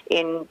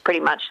in pretty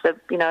much the,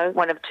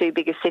 one of two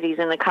biggest cities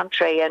in the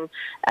country, and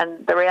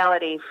the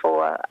reality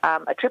for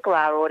a Triple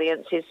R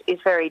audience is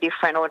very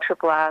different, or a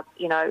Triple R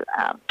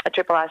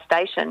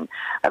station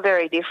are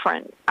very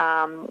different.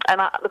 And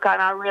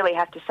I really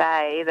have to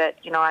say that,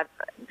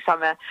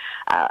 I'm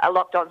a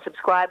locked-on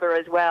subscriber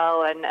as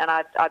well, and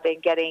I've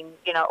been getting,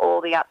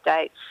 all the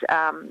updates,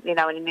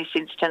 and in this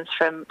instance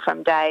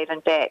from Dave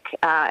and Beck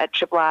at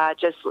Triple R,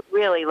 just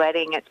really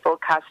letting its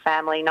broadcast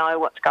family know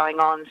what's going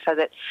on so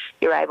that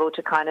you're able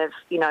to kind of,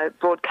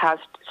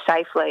 broadcast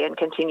safely and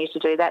continue to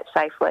do that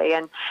safely.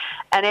 And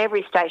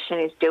every station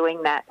is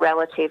doing that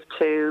relative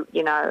to,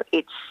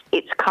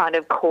 its kind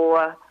of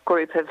core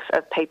group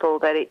of people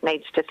that it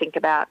needs to think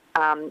about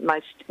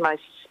most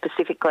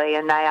specifically,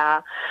 and they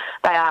are,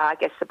 I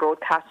guess, the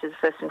broadcasters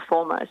first and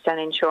foremost, and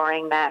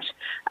ensuring that,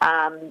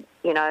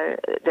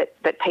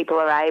 that people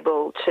are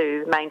able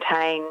to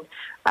maintain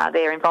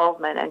their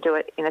involvement and do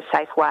it in a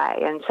safe way.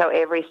 And so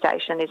every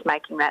station is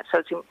making that. So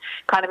it's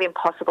kind of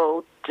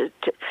impossible to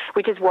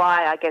which is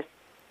why, I guess,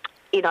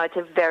 it's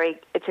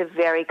a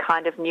very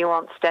kind of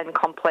nuanced and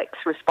complex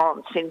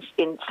response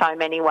in so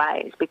many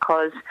ways,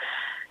 because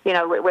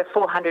we're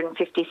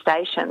 450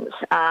 stations.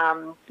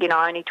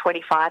 Only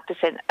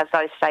 25% of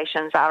those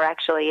stations are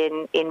actually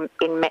in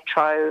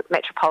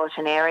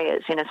metropolitan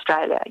areas in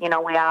Australia.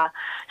 We are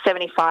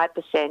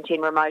 75%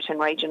 in remote and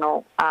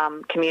regional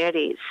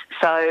communities.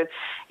 So,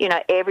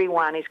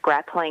 everyone is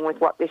grappling with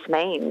what this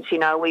means.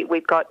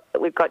 We've got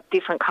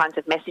different kinds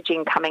of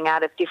messaging coming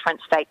out of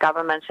different state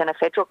governments and a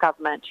federal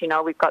government.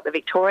 We've got the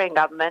Victorian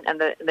government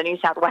and the New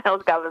South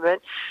Wales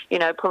government,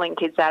 pulling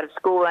kids out of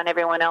school, and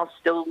everyone else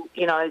still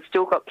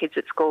got kids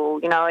at school.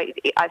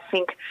 I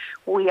think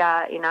we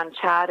are in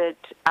uncharted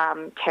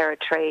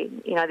territory.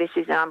 This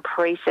is an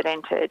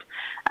unprecedented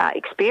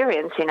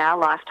experience in our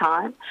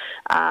lifetime,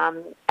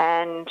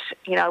 and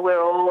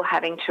we're all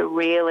having to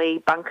really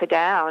bunker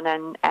down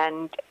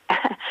and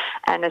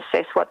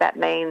assess what that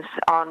means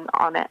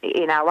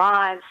in our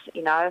lives,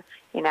 in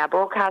our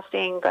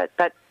broadcasting,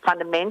 but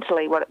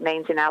fundamentally what it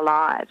means in our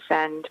lives.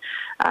 And,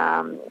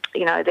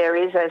 there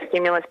is a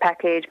stimulus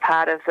package,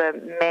 part of the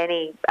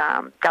many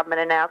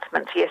government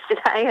announcements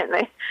yesterday,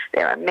 and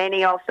there are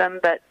many of them,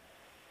 but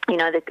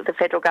the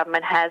federal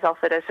government has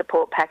offered us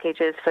support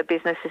packages for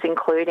businesses,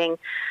 including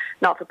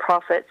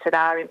not-for-profits that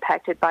are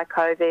impacted by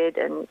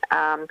COVID, and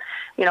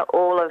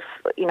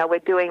we're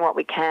doing what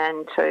we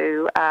can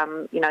to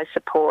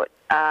support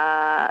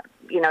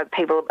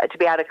people to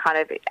be able to kind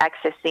of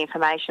access the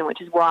information,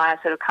 which is why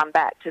I sort of come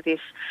back to this.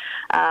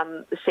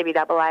 The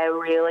CBAA are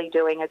really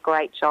doing a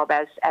great job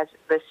as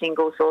the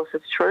single source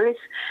of truth,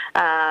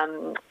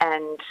 and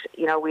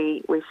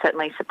we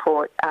certainly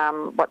support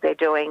what they're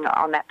doing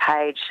on that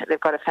page. They've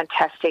got a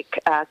fantastic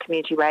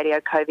Community Radio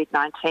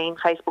COVID-19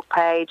 Facebook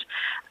page,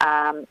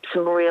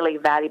 some really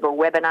valuable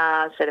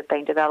webinars that have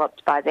been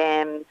developed by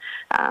them.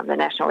 The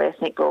National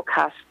Ethnic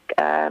Broadcast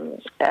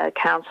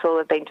Council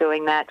have been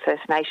doing that,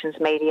 First Nations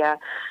media.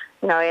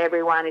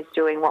 Everyone is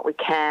doing what we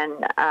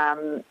can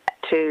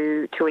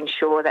to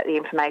ensure that the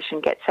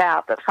information gets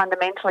out. But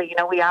fundamentally,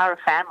 we are a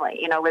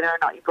family. Whether or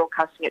not you're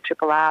broadcasting at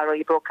Triple R or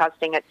you're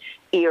broadcasting at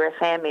Ear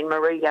FM in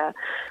Moruga,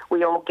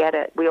 we all get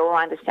it. We all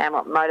understand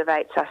what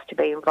motivates us to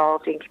be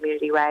involved in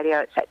community radio.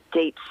 It's that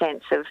deep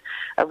sense of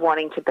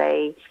wanting to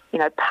be,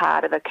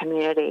 part of a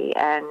community.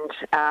 And,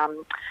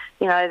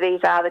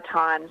 these are the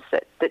times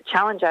that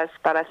challenge us.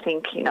 But I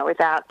think,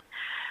 without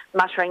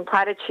muttering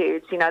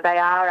platitudes, they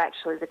are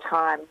actually the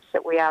times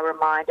that we are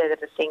reminded of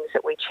the things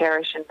that we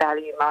cherish and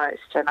value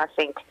most. And I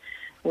think,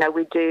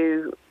 we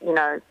do,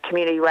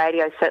 community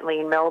radio, certainly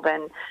in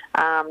Melbourne,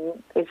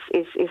 is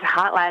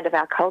heartland of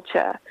our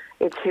culture.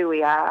 it's who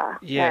we are.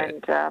 Yeah,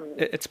 and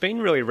it's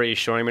been really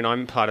reassuring. I mean,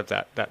 I'm part of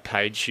that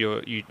page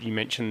you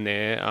mentioned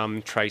there,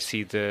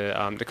 Tracee, the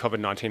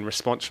COVID-19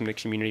 response from the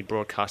community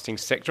broadcasting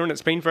sector, and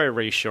it's been very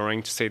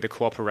reassuring to see the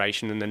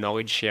cooperation and the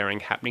knowledge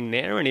sharing happening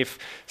there. And if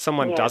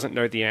someone doesn't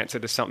know the answer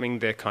to something,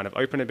 they're kind of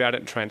open about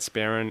it and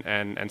transparent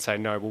and say,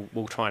 no,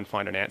 we'll try and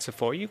find an answer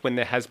for you. When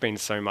there has been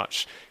so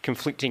much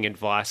conflicting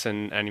advice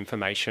and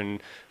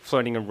information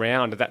floating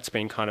around, that's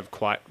been kind of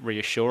quite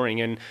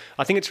reassuring. And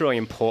I think it's really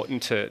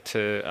important to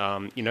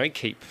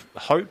keep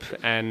hope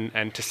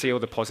and to see all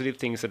the positive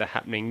things that are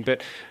happening,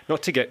 but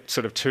not to get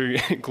sort of too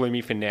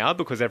gloomy for now,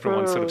 because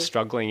everyone's sort of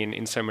struggling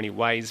in so many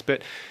ways.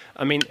 But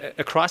I mean,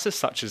 a crisis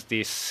such as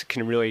this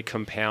can really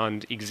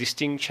compound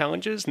existing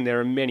challenges, and there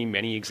are many,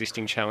 many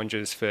existing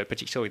challenges for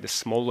particularly the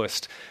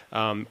smallest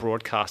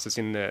broadcasters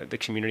in the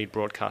community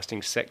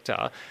broadcasting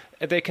sector.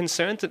 Are there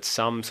concerns that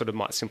some sort of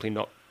might simply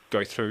not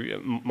go through,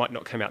 might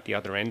not come out the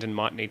other end, and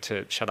might need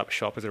to shut up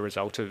shop as a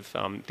result of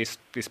this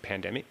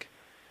pandemic?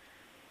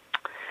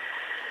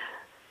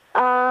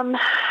 I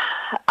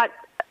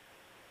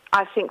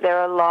think there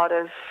are a lot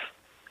of.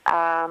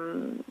 I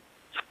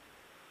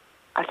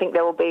think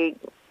there will be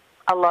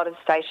a lot of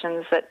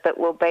stations that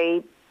will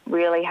be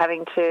really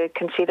having to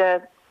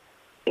consider,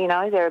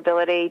 their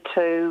ability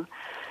to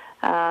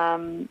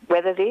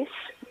weather this.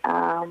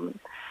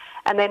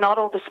 And they're not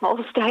all the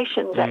smaller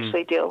stations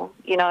actually, Dill.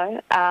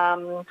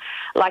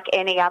 Like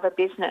any other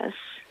business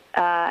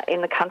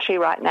in the country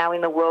right now,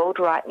 in the world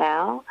right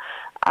now.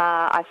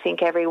 I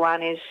think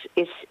everyone is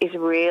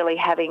really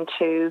having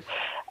to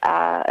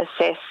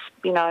assess,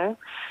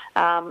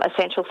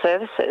 essential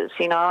services.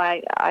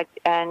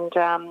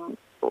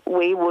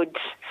 We would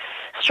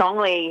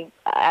strongly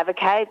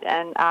advocate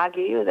and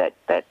argue that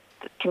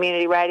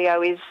community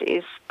radio is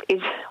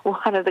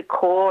one of the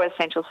core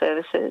essential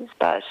services,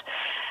 but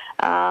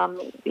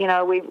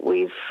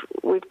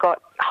we've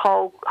got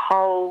whole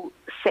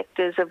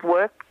sectors of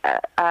work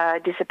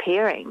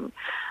disappearing.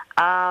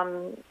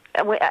 And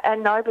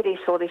nobody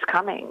saw this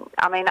coming.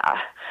 I mean, I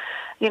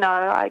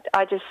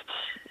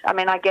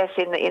guess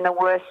in the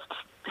worst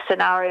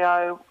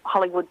scenario,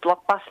 Hollywood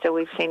blockbuster,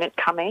 we've seen it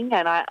coming,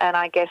 and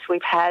I guess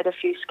we've had a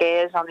few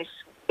scares on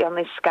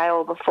this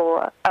scale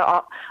before,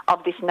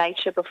 of this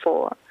nature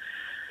before.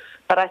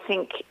 But I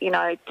think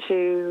I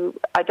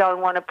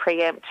don't want to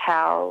preempt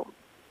how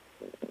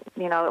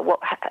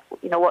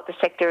what the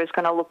sector is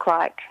going to look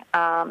like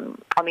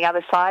on the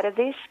other side of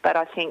this. But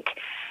I think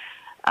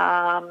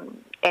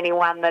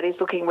anyone that is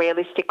looking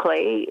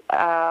realistically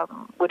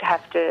would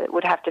have to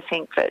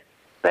think that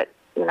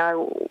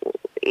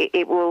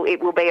it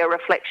will be a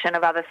reflection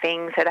of other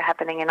things that are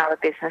happening in other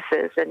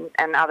businesses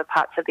and other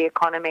parts of the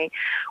economy.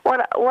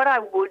 What I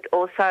would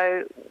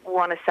also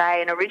want to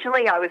say, and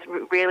originally I was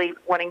really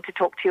wanting to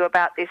talk to you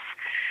about this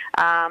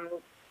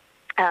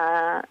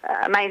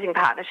amazing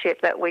partnership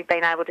that we've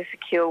been able to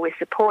secure with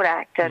Support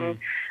Act, and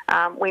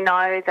we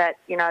know that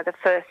the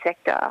first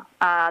sector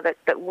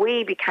that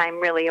we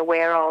became really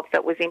aware of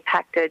that was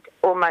impacted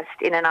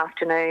almost in an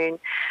afternoon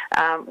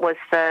was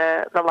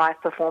the live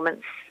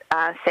performance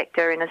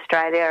sector in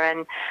Australia,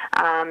 and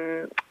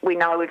we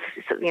know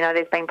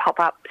there's been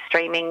pop-up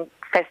streaming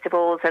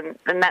festivals, and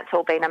that's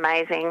all been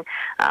amazing.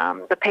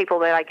 The people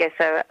that I guess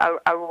are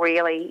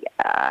really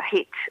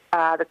hit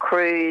the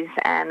crews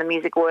and the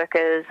music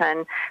workers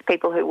and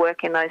people who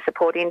work in those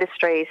support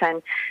industries.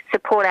 And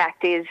Support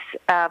Act is,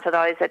 for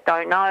those that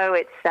don't know,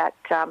 it's that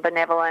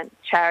benevolent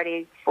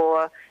charity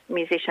for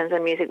musicians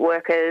and music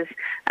workers.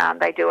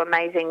 They do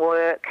amazing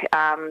work.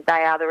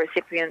 They are the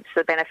recipients,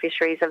 the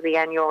beneficiaries of the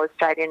annual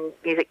Australian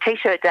Music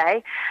T-shirt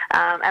Day,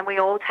 and we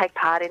all take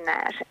part in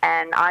that.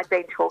 And I'd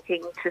been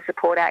talking to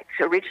Support Act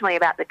originally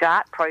about the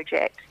DART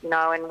project,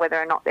 and whether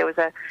or not there was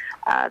the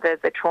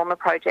trauma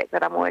project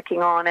that I'm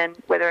working on, and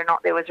whether or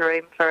not there was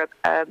room for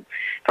us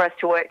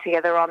to work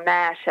together on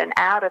that. And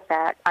out of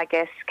that, I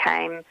guess,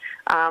 came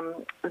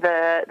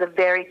the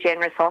very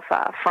generous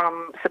offer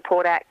from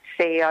Support Act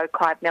CEO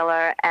Clive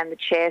Miller and the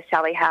Chair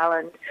Sally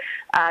Howland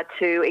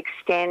to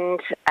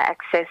extend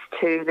access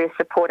to the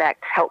Support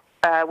Act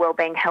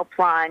wellbeing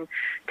helpline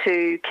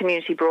to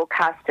community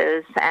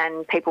broadcasters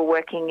and people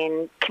working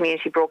in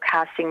community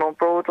broadcasting more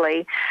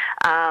broadly,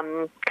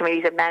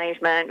 committees of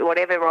management,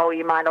 whatever role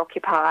you might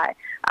occupy,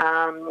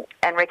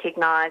 and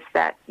recognise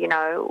that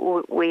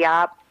we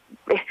are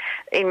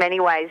in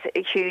many ways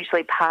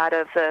hugely part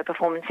of the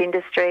performance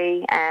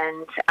industry,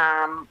 and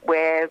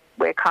we're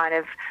kind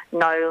of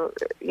no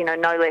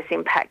less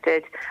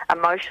impacted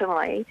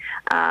emotionally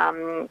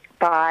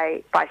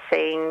by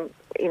seeing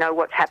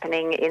what's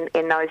happening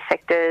in those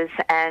sectors,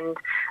 and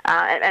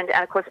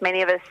of course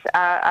many of us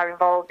are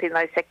involved in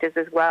those sectors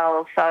as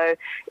well. So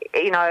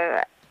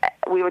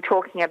we were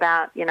talking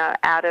about,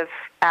 out of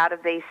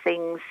these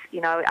things,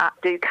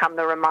 do come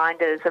the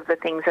reminders of the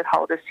things that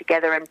hold us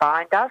together and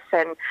bind us.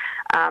 And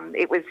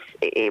it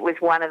was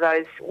one of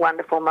those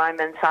wonderful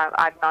moments.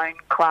 I've known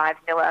Clive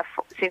Miller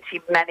since he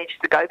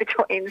managed the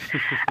Go-Betweens.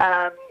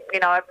 I've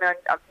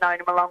known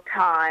him a long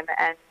time,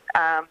 and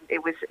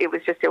it was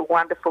just a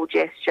wonderful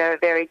gesture, a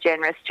very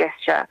generous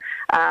gesture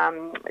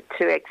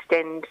to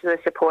extend the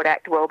Support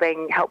Act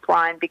Wellbeing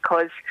Helpline,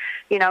 because,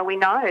 we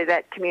know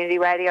that community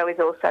radio has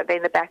also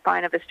been the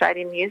backbone of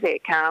Australian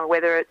music,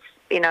 whether it's,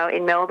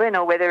 in Melbourne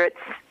or whether it's,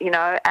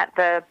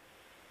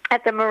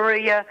 at the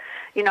Maria,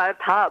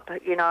 pub,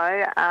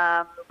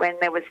 when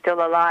there was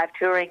still a live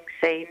touring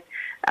scene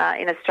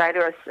in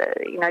Australia,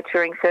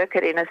 touring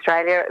circuit in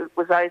Australia. It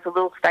was those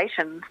little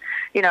stations.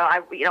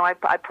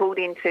 I pulled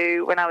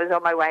into, when I was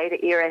on my way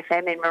to Ear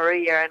FM in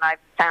Maria, and I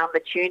found the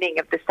tuning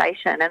of the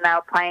station, and they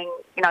were playing,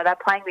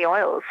 the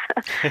Oils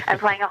and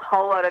playing a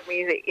whole lot of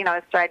music,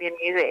 Australian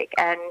music,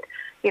 and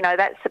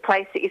that's the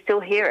place that you still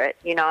hear it,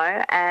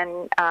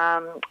 and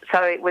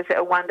so it was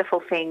a wonderful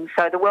thing.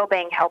 So the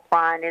Wellbeing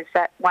Helpline is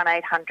that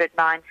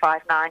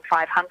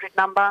 1-800-959-500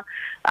 number.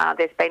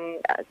 There's been,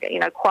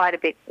 quite a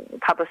bit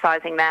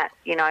publicising that,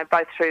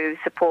 both through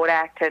Support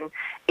Act, and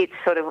it's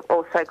sort of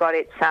also got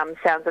its Sounds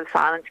of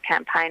Silence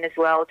campaign as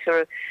well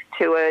to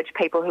urge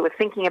people who are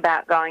thinking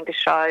about going to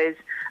shows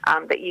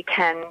that you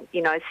can,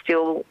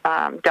 still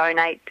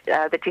donate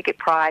the ticket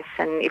price,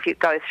 and if you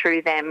go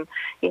through them,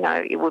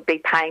 you would be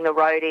paying the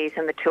roadies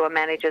and the tour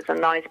managers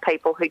and those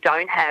people who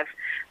don't have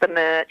the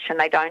merch and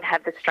they don't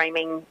have the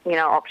streaming,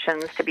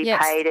 options to be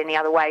paid any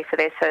other way for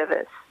their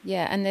service.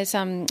 Yeah, and there's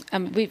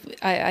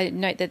I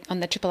note that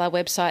on the Triple R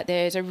website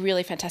there's a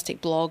really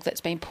fantastic blog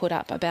that's been put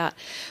up about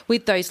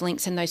with those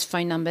links and those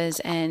phone numbers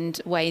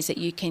and ways that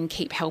you can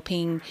keep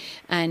helping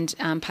and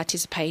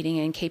participating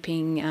and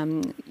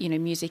keeping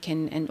music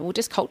and or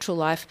just cultural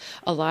life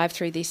alive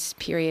through this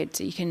period.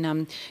 So you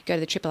can go to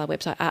the Triple R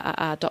website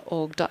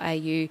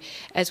rrr.org.au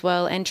as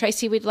well. And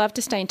Tracee, we'd love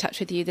to stay in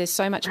touch with you. There's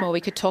so much more we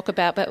could talk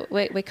about, but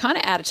we're kind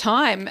of out of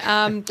time.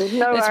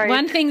 There's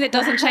one thing that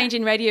doesn't change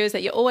in radio is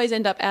that you always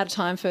end up out of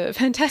time for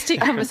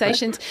fantastic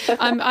conversations.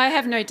 I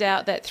have no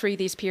doubt that through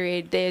this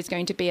period there's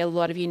going to be a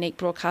lot of unique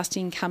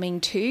broadcasting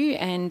coming too,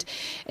 and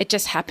it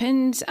just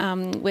happens.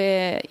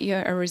 We're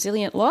a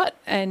resilient lot,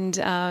 and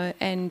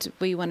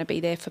we want to be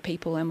there for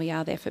people, and we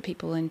are there for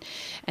people, and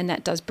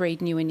that does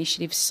breed new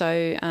initiatives.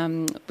 So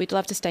we'd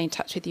love to stay in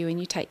touch with you, and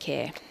you take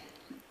care.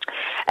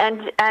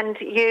 And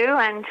you,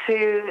 and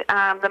to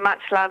the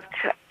much-loved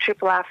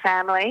Triple R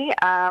family,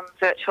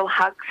 virtual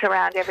hugs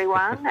around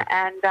everyone,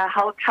 and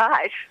hold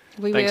tight.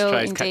 Thanks,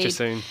 Trace. Catch you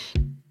soon.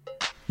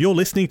 You're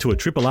listening to a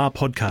Triple R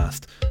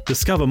podcast.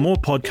 Discover more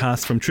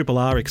podcasts from Triple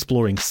R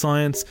exploring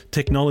science,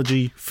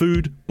 technology,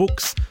 food,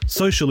 books,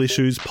 social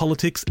issues,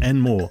 politics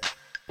and more.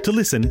 To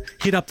listen,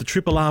 hit up the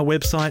Triple R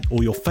website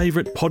or your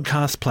favourite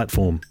podcast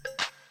platform.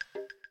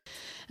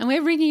 And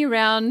we're ringing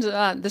around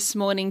this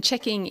morning,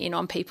 checking in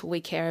on people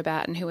we care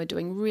about and who are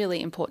doing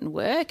really important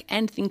work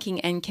and thinking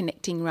and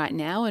connecting right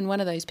now. And one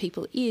of those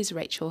people is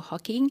Rachael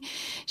Hocking.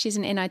 She's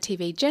an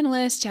NITV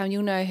journalist.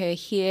 You'll know her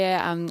here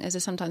as a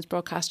sometimes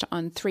broadcaster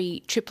on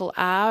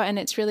 3RRR. And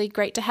it's really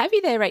great to have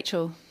you there,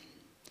 Rachael.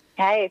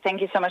 Hey,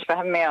 thank you so much for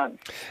having me on.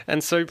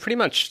 And so pretty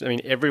much,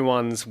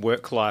 everyone's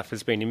work life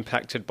has been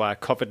impacted by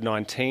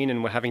COVID-19,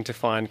 and we're having to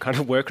find kind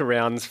of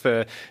workarounds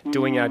for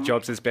doing our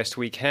jobs as best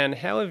we can.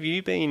 How have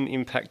you been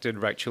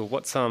impacted, Rachael?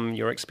 What's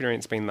your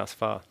experience been thus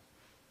far?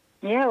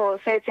 Yeah, well,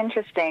 so it's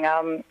interesting.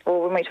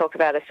 When we talk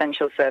about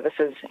essential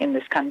services in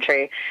this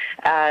country,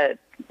 the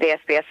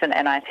SBS and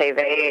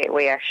NITV,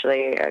 we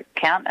actually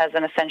count as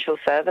an essential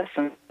service,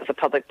 and as a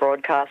public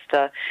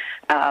broadcaster,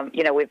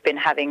 we've been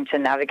having to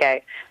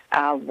navigate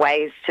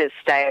ways to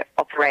stay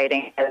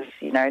operating as,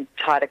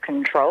 tighter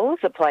controls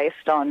are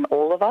placed on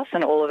all of us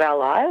and all of our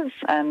lives,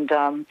 and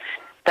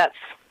that's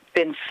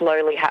been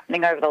slowly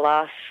happening over the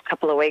last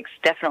couple of weeks,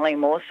 definitely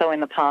more so in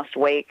the past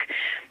week.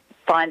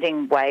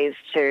 Finding ways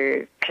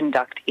to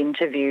conduct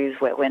interviews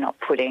where we're not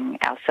putting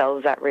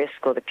ourselves at risk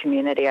or the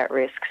community at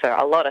risk. So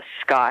a lot of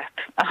Skype.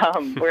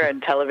 We're on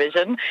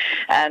television.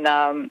 And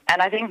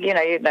I think,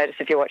 you'd notice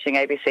if you're watching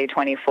ABC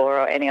 24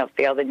 or any of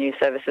the other news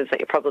services that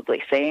you're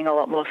probably seeing a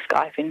lot more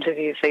Skype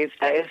interviews these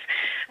days.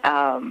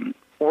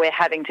 We're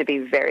having to be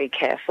very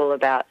careful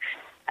about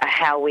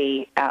how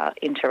we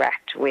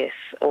interact with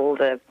all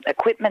the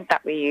equipment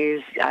that we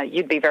use.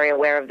 You'd be very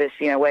aware of this,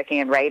 working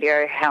in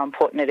radio, how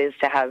important it is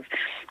to have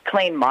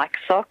clean mic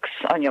socks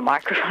on your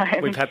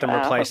microphone. We've had them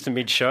replaced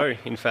mid-show,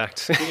 in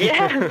fact.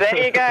 Yeah, there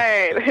you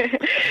go.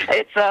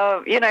 It's,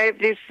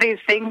 these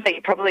things that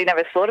you probably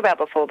never thought about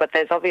before, but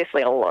there's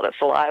obviously a lot of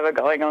saliva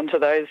going on to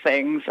those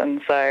things,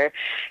 and so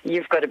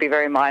you've got to be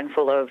very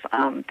mindful of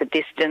the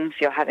distance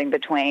you're having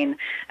between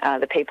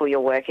the people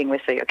you're working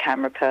with, so your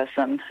camera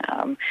person,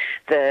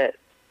 the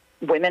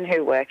women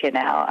who work in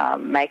our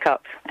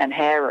makeup and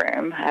hair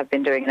room have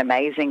been doing an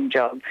amazing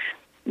job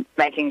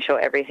making sure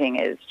everything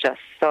is just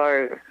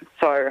so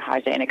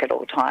hygienic at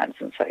all times.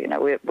 And so,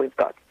 we've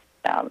got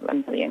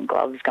a million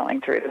gloves going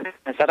through the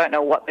business. I don't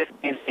know what this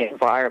means for the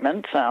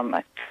environment.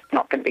 It's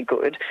not going to be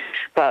good,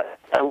 but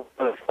a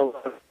lot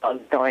of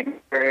gloves going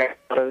through,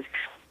 a lot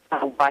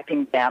of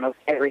wiping down of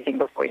everything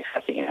before you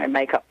have to,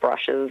 makeup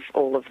brushes,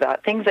 all of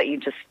that. Things that you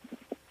just,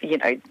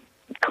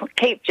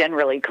 keep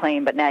generally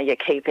clean, but now you're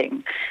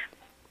keeping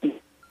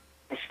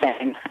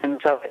insane. And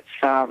so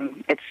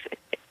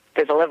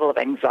there's a level of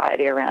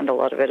anxiety around a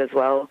lot of it as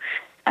well,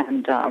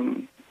 and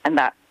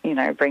that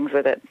brings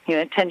with it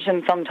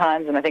tension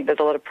sometimes, and I think there's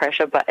a lot of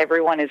pressure. But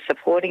everyone is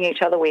supporting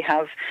each other. We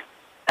have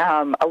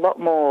a lot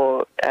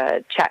more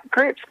chat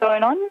groups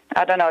going on.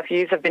 I don't know if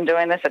you have been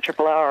doing this at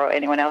Triple R or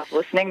anyone else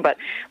listening, but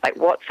like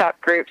WhatsApp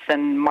groups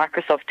and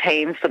Microsoft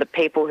Teams for the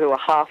people who are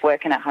half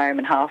working at home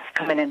and half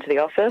coming into the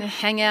office.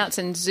 Hangouts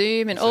and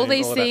Zoom and all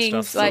these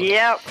things. Some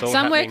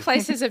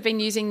workplaces have been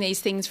using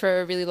these things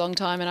for a really long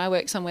time, and I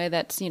work somewhere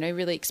that's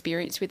really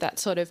experienced with that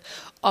sort of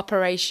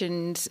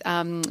operations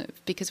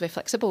because we're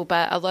flexible.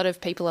 But a lot of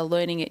people are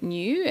learning it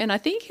new, and I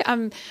think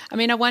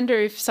I wonder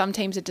if some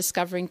teams are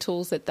discovering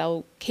tools that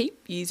they'll keep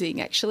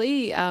using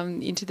actually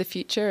into the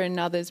future, and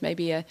others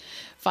maybe are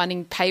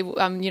finding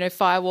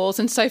firewalls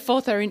and so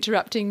forth are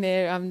interrupting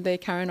their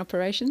current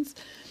operations.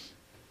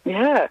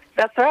 Yeah,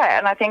 that's right,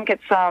 and I think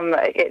it's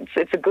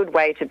a good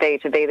way to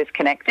be this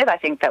connected. I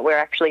think that we're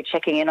actually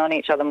checking in on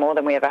each other more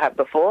than we ever have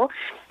before,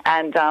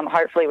 and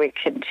hopefully we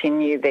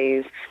continue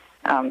these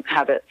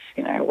habits,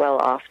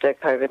 well after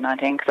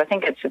COVID-19, because I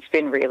think it's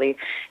been really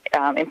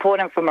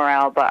important for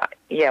morale. But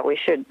yeah, we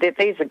should.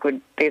 These are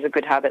good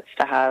habits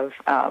to have,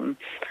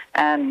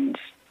 and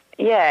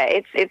yeah,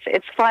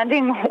 it's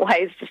finding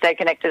ways to stay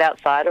connected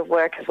outside of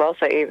work as well.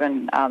 So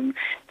even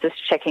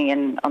just checking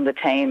in on the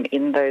team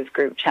in those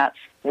group chats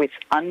with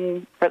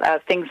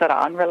things that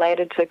are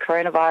unrelated to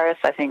coronavirus,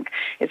 I think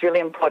is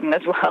really important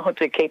as well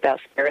to keep our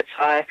spirits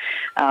high.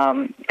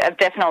 I've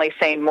definitely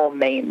seen more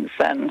memes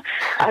than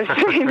I've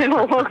seen in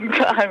a long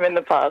time in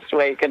the past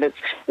week, and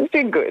it's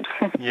been good.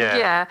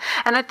 Yeah,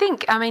 and I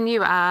think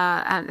you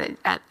are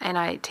at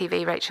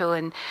NITV, Rachael,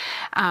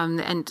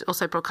 and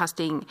also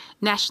broadcasting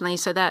nationally,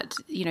 so that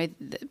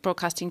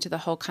broadcasting to the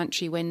whole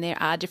country when there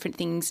are different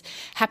things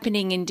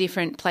happening in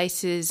different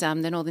places. The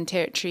Northern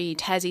Territory,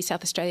 Tassie,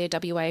 South Australia,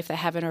 WA, if they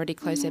haven't already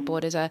closed their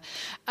borders, are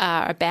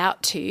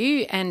about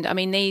to. And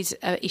these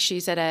are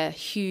issues that are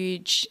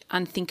huge,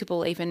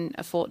 unthinkable even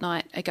a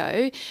fortnight ago.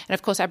 And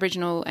of course,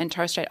 Aboriginal and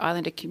Torres Strait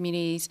Islander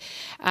communities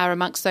are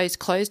amongst those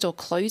closed or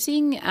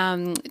closing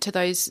to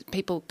those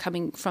people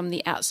coming from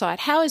the outside.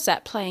 How is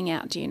that playing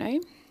out, do you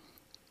know?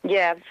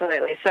 Yeah,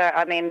 absolutely. So,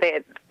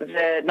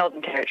 the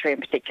Northern Territory in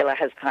particular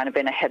has kind of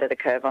been ahead of the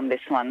curve on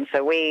this one.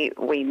 So we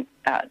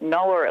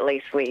know, or at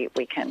least we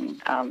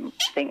can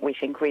think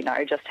we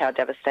know just how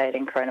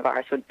devastating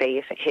coronavirus would be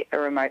if it hit a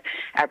remote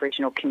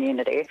Aboriginal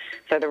community.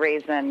 So the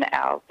reason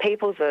our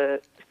peoples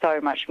are so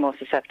much more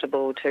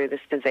susceptible to this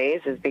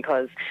disease is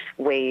because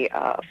we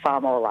are far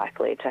more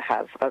likely to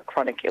have a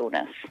chronic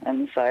illness.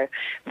 And so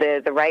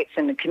the rates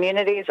in the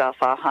communities are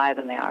far higher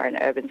than they are in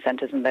urban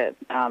centres, and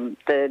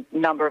the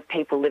number of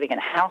people living in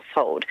a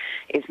household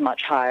is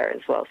much higher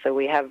as well. So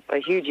we have a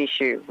huge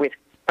issue with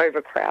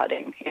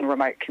overcrowding in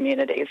remote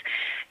communities.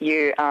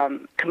 You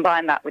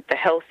combine that with the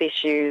health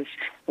issues,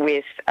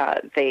 with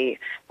the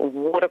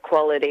water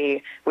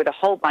quality, with a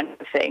whole bunch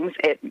of things,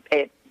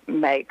 it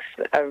makes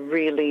a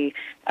really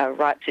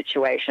ripe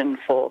situation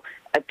for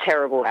a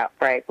terrible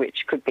outbreak,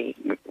 which could be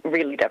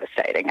really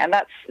devastating. And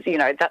that's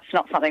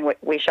not something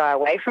we shy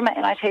away from at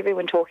NITV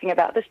when talking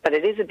about this, but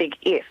it is a big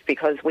if,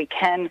 because we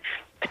can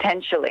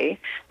potentially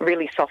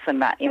really soften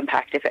that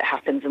impact if it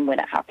happens and when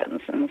it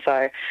happens. And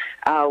so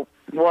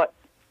what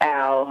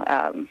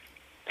our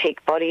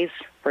peak bodies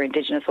for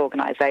Indigenous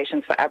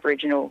organisations, for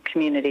Aboriginal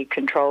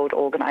community-controlled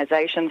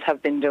organisations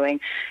have been doing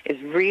is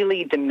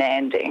really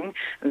demanding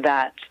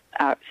that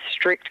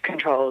strict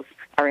controls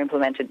are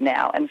implemented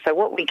now. And so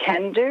what we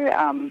can do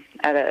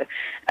at a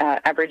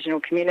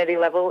Aboriginal community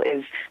level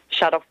is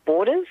shut off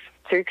borders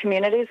to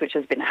communities, which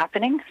has been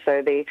happening.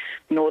 So the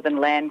Northern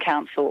Land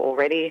Council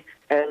already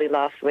early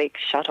last week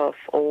shut off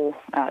all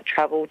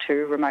travel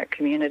to remote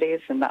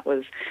communities, and that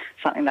was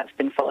something that's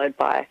been followed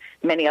by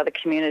many other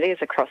communities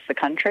across the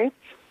country.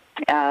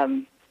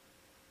 And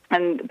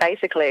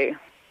basically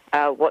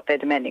what they're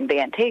demanding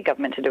the NT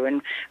government to do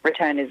in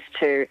return is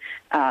to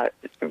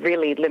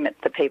really limit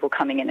the people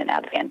coming in and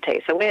out of the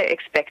NT. So we're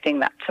expecting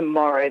that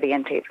tomorrow the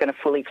NT is going to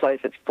fully close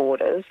its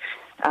borders.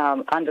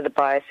 Under the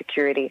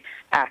Biosecurity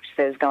Act,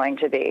 there's going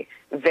to be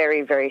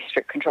very, very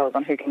strict controls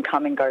on who can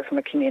come and go from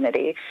a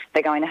community.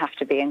 They're going to have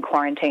to be in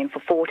quarantine for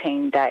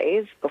 14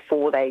 days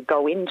before they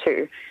go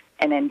into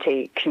an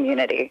NT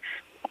community,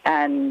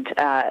 and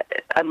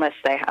unless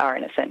they are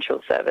an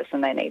essential service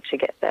and they need to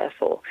get there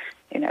for,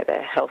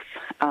 their health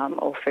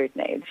or food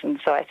needs. And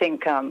so I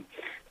think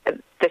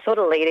they're sort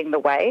of leading the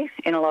way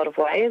in a lot of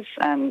ways,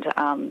 and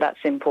that's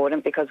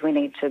important because we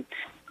need to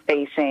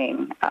be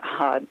seeing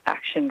hard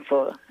action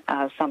for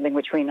something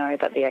which we know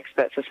that the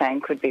experts are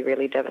saying could be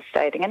really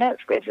devastating. And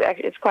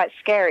it's quite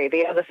scary.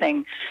 The other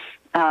thing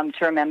to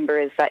remember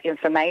is that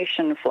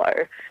information flow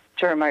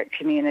to remote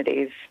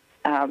communities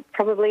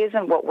probably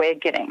isn't what we're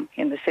getting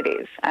in the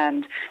cities.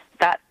 And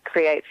that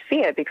creates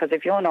fear, because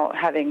if you're not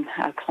having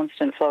a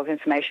constant flow of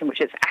information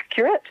which is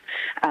accurate,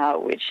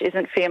 which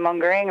isn't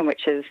fear-mongering and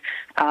which is,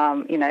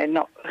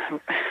 not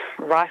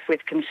rife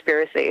with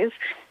conspiracies,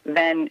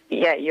 then,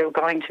 yeah, you're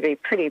going to be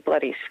pretty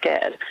bloody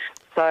scared.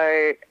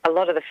 So a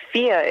lot of the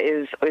fear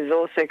is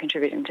also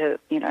contributing to,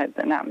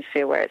 an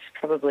atmosphere where it's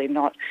probably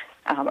not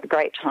a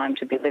great time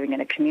to be living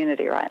in a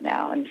community right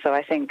now. And so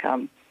I think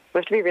we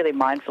have to be really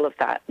mindful of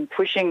that and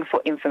pushing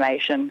for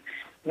information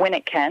when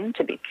it can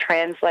to be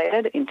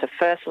translated into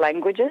first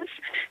languages,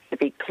 to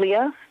be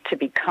clear, to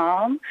be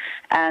calm,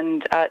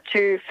 and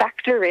to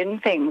factor in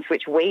things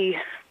which we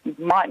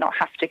might not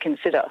have to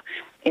consider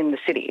in the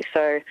city.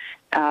 So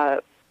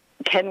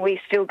can we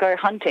still go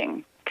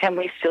hunting? Can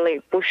we still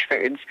eat bush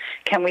foods?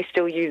 Can we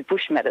still use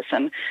bush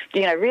medicine?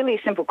 Really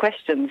simple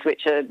questions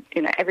which are,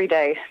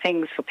 everyday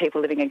things for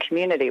people living in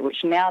community,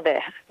 which now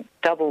they're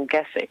double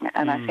guessing.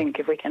 And I think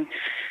if we can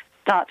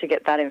start to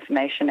get that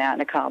information out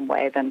in a calm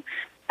way, then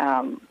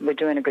we're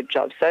doing a good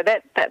job. So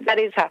that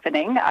is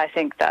happening. I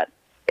think that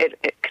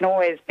it can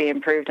always be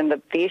improved. And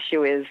the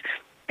issue is,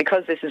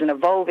 because this is an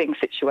evolving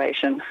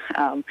situation,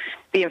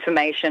 the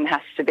information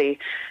has to be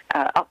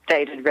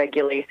updated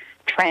regularly,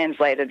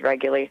 translated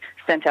regularly,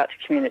 sent out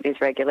to communities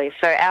regularly.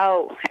 So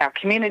our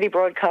community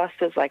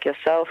broadcasters like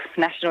yourself,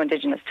 National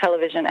Indigenous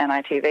Television,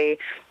 NITV,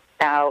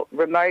 our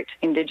remote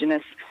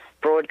Indigenous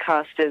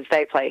broadcasters,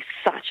 they play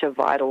such a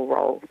vital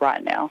role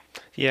right now.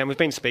 Yeah, and we've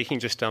been speaking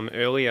just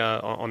earlier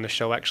on the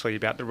show actually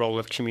about the role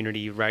of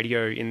community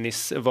radio in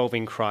this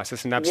evolving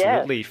crisis, and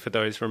absolutely for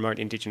those remote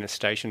Indigenous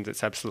stations,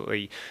 it's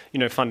absolutely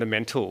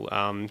fundamental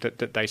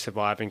that they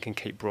survive and can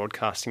keep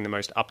broadcasting the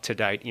most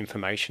up-to-date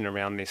information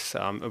around this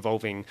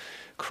evolving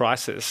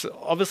crisis.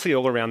 Obviously,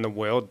 all around the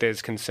world,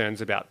 there's concerns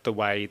about the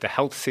way the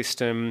health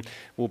system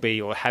will be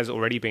or has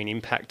already been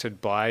impacted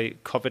by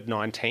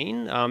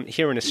COVID-19.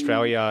 Here in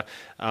Australia,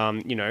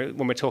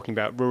 when we're talking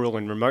about rural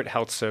and remote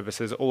health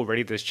services,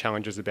 already there's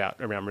challenges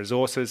around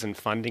resources and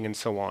funding and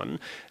so on.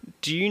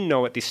 Do you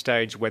know at this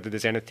stage whether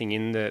there's anything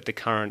in the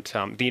current,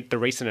 the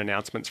recent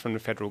announcements from the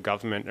federal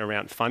government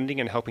around funding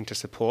and helping to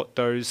support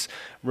those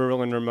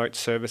rural and remote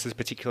services,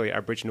 particularly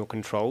Aboriginal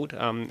controlled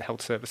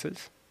health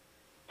services?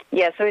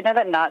 Yeah, so we know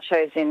that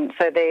so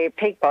the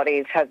peak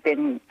bodies have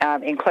been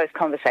in close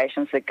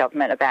conversations with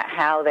government about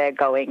how they're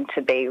going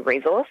to be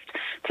resourced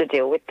to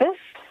deal with this.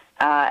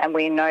 And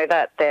we know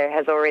that there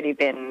has already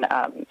been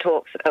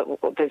talks,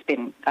 there's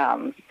been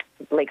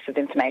leaks of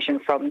information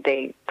from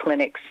the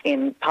clinics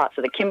in parts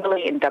of the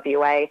Kimberley in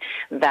WA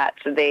that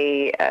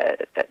the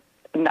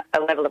a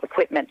level of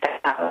equipment they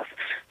have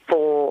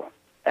for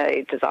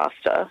a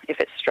disaster, if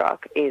it's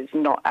struck, is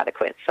not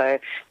adequate. So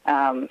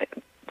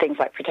things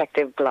like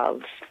protective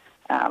gloves,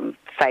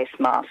 face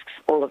masks,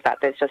 all of that,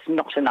 there's just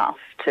not enough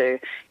to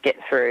get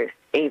through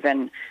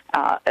even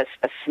a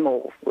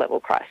small level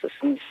crisis.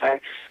 And so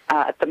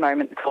at the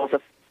moment the calls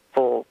are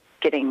for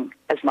getting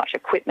as much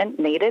equipment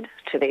needed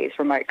to these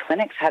remote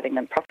clinics, having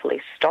them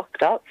properly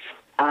stocked up.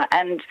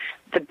 And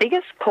the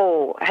biggest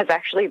call has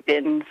actually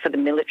been for the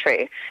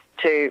military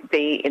to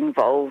be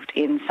involved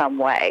in some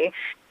way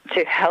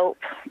to help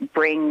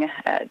bring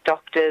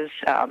doctors,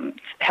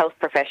 health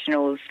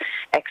professionals,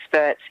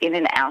 experts in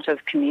and out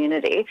of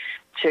community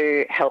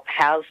to help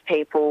house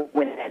people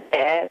when they're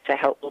there, to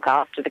help look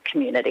after the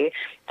community,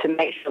 to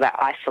make sure that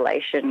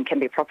isolation can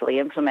be properly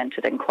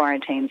implemented and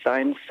quarantine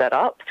zones set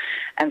up.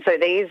 And so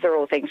these are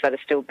all things that are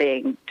still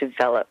being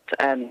developed,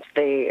 and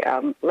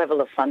the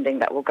level of funding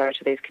that will go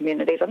to these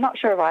communities, I'm not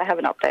sure if I have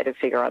an updated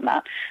figure on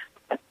that.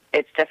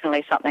 It's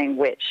definitely something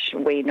which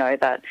we know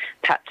that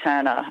Pat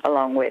Turner,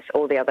 along with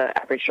all the other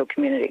Aboriginal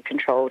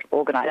community-controlled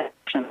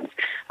organisations,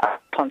 are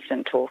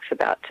constant talks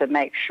about to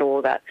make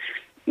sure that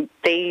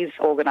these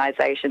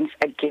organisations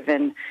are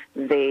given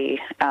the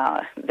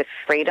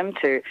freedom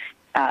to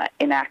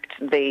enact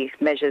the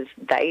measures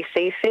they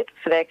see fit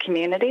for their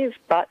communities,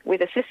 but with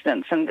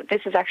assistance. And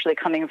this is actually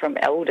coming from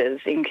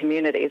elders in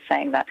communities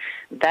saying that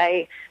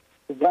they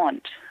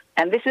want,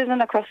 and this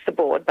isn't across the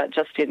board, but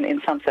just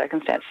in some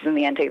circumstances in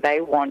the NT,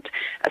 they want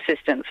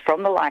assistance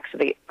from the likes of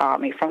the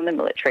Army, from the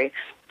military,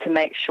 to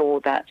make sure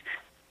that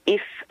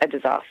if a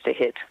disaster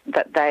hit,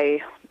 that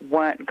they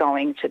weren't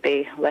going to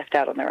be left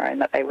out on their own,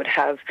 that they would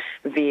have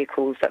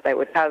vehicles, that they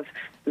would have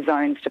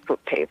zones to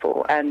put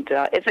people. And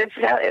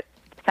it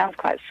sounds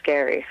quite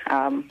scary,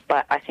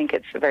 but I think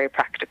it's very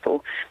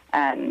practical,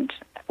 and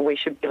we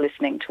should be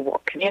listening to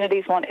what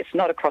communities want. It's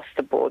not across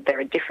the board. There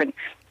are different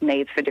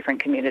needs for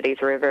different communities.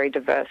 We're a very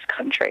diverse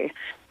country,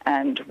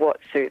 and what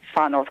suits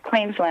Far North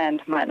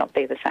Queensland might not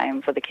be the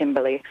same for the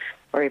Kimberley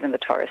or even the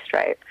Torres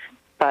Strait.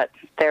 But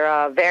there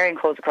are varying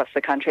calls across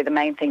the country. The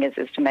main thing is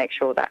to make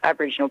sure that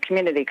Aboriginal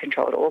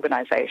community-controlled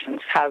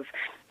organisations have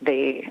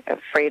the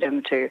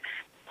freedom to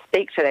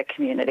speak to their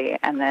community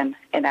and then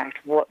enact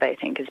what they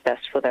think is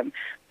best for them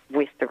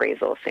with the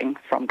resourcing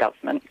from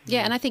government.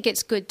 Yeah, and I think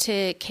it's good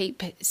to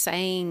keep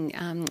saying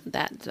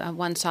that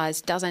one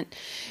size doesn't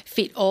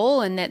fit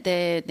all, and that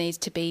there needs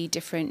to be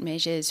different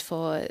measures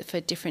for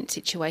different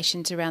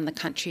situations around the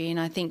country. And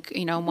I think,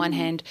 on one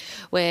hand,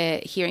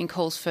 we're hearing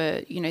calls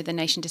for, the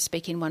nation to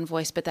speak in one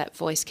voice, but that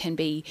voice can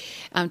be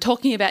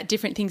talking about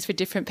different things for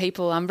different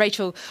people.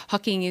 Rachael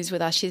Hocking is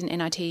with us. She's an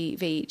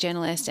NITV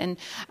journalist.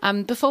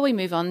 And before we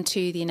move on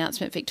to the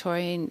announcement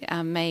Victorian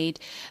made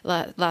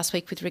last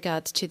week with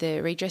regards to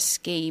the redress redress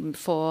scheme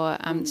for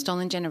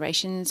stolen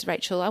generations,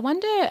 Rachael. I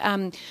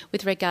wonder,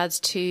 with regards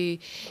to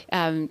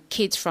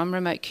kids from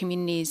remote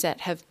communities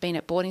that have been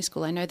at boarding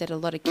school, I know that a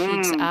lot of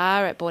kids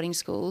are at boarding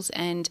schools,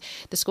 and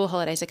the school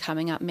holidays are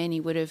coming up. Many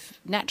would have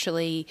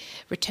naturally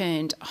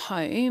returned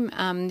home.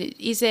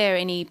 Is there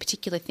any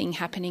particular thing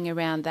happening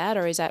around that,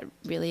 or is that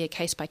really a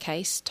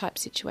case-by-case type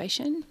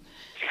situation?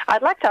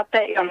 I'd like to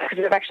update you on that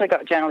because we've actually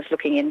got journalists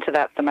looking into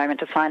that at the moment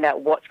to find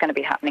out what's going to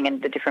be happening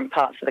in the different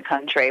parts of the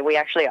country. We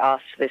actually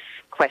asked this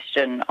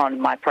question on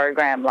my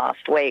program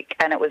last week,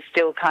 and it was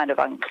still kind of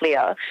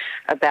unclear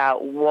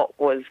about what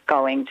was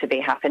going to be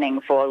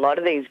happening for a lot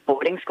of these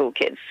boarding school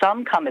kids.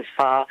 Some come as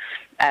far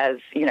as,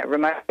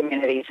 remote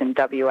communities in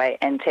WA,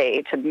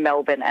 NT to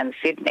Melbourne and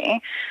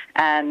Sydney,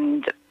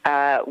 and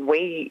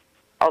we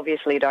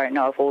obviously don't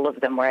know if all of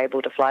them were able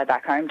to fly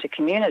back home to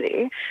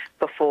community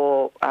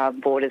before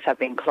borders have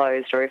been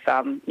closed, or if,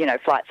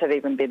 flights have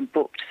even been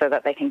booked so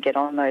that they can get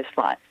on those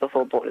flights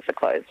before borders are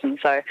closed. And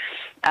so,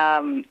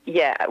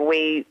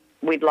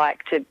 we'd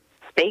like to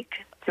speak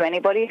to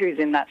anybody who's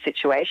in that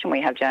situation.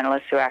 We have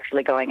journalists who are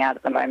actually going out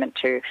at the moment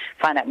to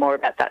find out more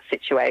about that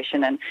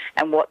situation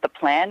and what the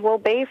plan will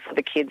be for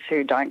the kids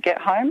who don't get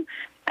home.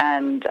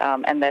 And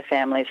their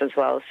families as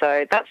well.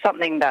 So that's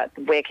something that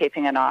we're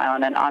keeping an eye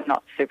on, and I'm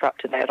not super up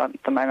to date on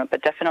at the moment,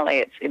 but definitely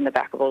it's in the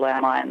back of all our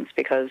minds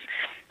because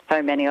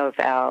so many of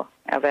our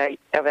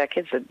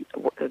kids are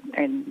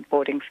in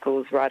boarding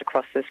schools right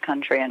across this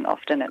country, and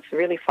often it's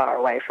really far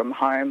away from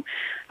home.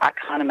 I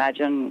can't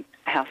imagine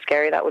how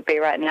scary that would be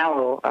right now,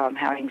 or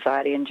how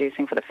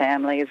anxiety-inducing for the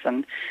families.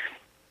 And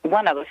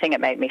one other thing it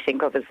made me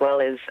think of as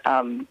well is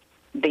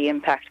the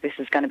impact this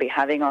is going to be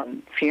having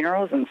on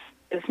funerals and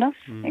business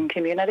in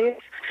communities.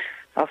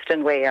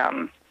 Often we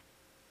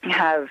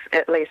have,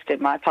 at least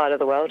in my part of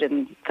the world,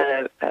 in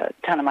the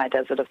Tanami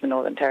Desert of the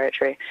Northern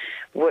Territory,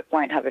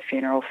 won't have a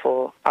funeral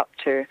for up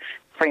to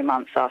 3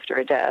 months after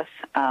a death.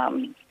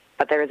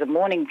 But there is a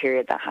mourning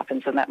period that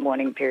happens, and that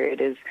mourning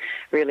period is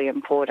really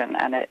important,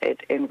 and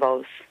it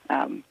involves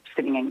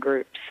sitting in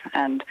groups.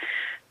 And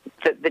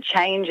the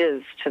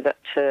changes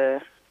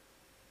to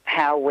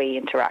how we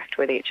interact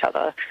with each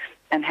other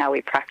and how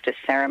we practice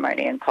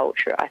ceremony and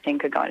culture, I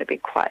think, are going to be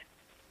quite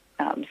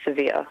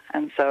severe.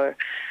 And so,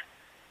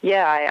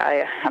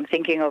 I'm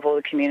thinking of all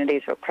the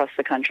communities across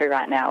the country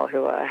right now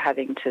who are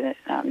having to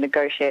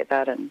negotiate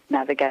that and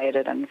navigate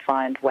it and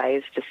find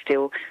ways to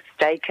still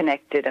stay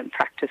connected and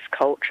practice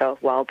culture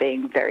while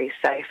being very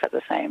safe at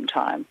the same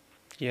time.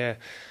 Yeah.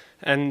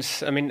 And,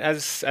 I mean,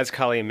 as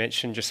Carly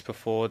mentioned just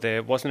before,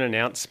 there was an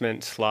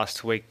announcement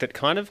last week that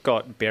kind of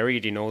got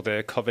buried in all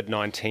the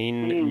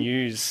Covid-19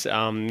 news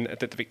that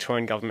the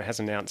Victorian government has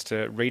announced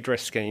a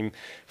redress scheme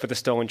for the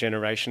stolen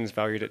generations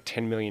valued at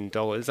 $10 million.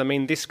 I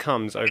mean, this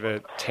comes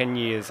over 10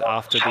 years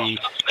after the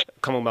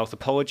Commonwealth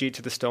apology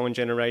to the stolen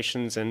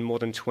generations and more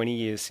than 20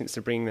 years since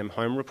the Bringing Them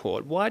Home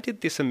report. Why did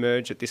this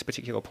emerge at this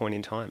particular point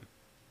in time?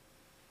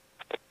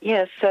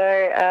 Yeah,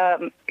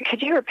 so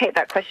could you repeat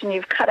that question?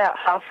 You've cut out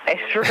halfway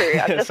through.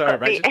 I just Sorry,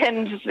 got the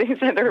end of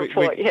the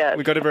report,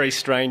 we got a very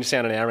strange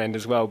sound on our end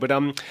as well. But,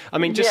 on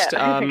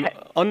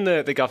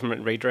the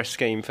government redress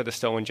scheme for the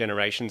stolen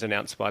generations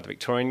announced by the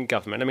Victorian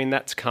government, I mean,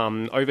 that's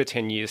come over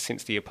 10 years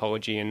since the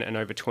apology and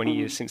over 20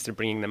 years since the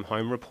Bringing Them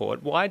Home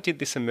report. Why did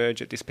this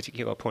emerge at this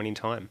particular point in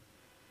time?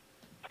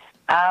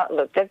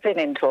 Look, they've been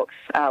in talks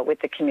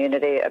with the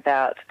community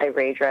about a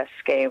redress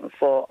scheme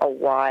for a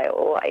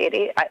while.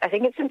 I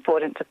think it's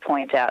important to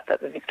point out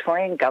that the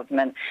Victorian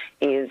government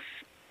is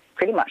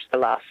pretty much the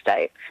last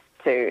state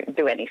to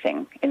do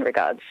anything in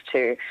regards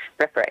to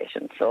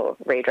reparations or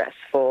redress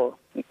for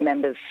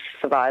members,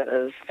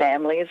 survivors,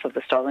 families of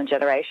the stolen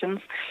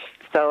generations.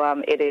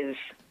 So it is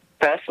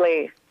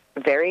firstly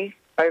very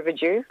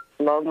overdue,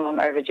 long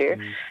overdue.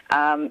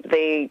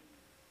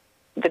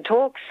 The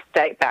talks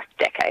date back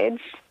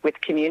decades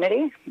with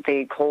community.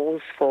 The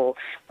calls for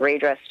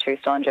redress to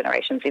stolen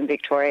generations in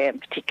Victoria in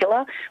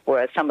particular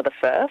were some of the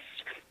first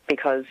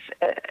because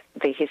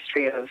the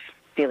history of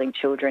stealing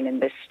children in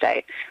this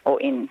state, or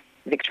in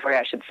Victoria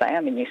I should say,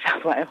 I'm in New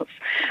South Wales,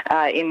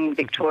 in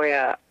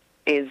Victoria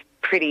is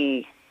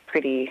pretty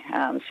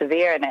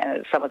severe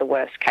and some of the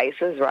worst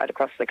cases right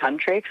across the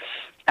country.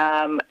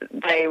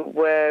 They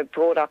were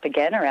brought up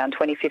again around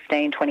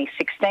 2015,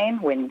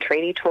 2016 when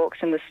treaty talks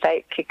in the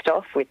state kicked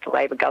off with the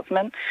Labor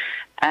government,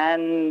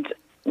 and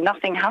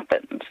nothing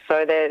happened.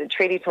 So the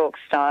treaty talks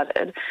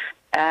started,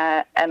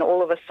 and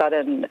all of a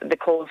sudden the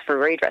calls for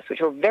redress, which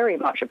were very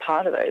much a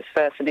part of those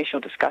first initial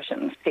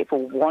discussions,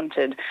 people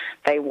wanted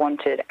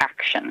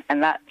action,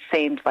 and that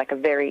seemed like a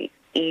very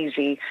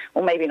easy,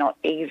 or maybe not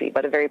easy,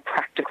 but a very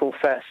practical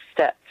first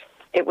step.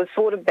 It was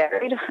sort of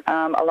buried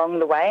along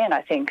the way, and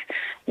I think,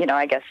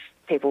 I guess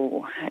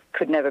people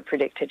could never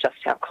predict just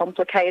how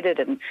complicated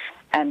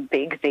and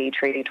big the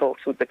treaty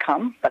talks would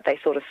become, but they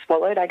sort of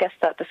swallowed, I guess,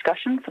 that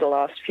discussion for the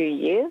last few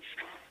years.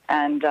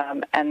 And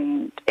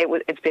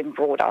it's been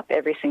brought up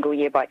every single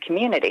year by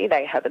community.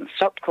 They haven't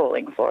stopped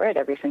calling for it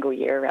every single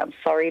year around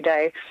Sorry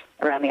Day,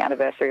 around the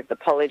anniversary of the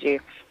apology.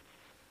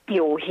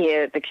 you'll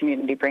hear the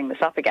community bring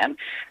this up again.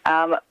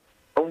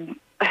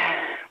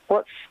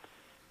 What's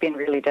been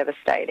really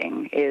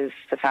devastating is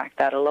the fact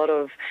that a lot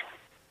of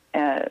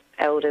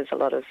elders, a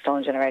lot of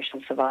stolen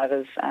generation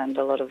survivors, and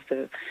a lot of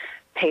the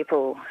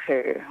people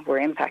who were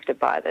impacted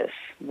by this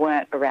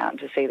weren't around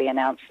to see the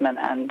announcement.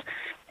 And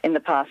in the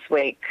past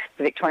week,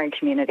 the Victorian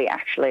community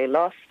actually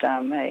lost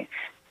a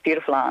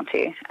beautiful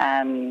auntie,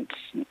 and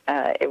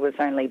it was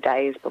only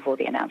days before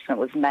the announcement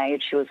was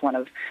made. She was one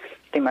of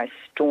the most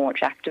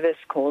staunch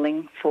activists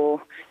calling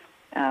for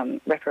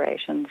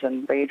reparations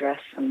and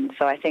redress. And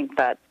so I think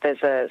that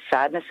there's a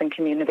sadness in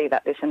community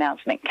that this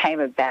announcement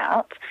came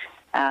about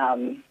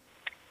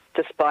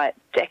despite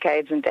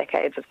decades and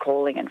decades of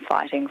calling and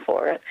fighting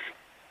for it.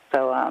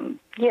 So,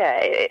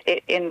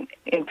 in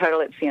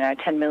total, it's, a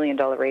 $10 million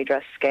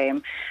redress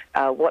scheme.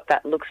 What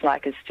that looks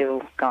like is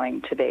still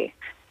going to be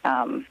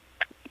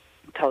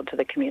told to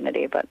the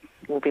community, but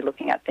we'll be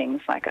looking at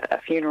things like a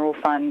funeral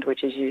fund,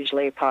 which is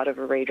usually part of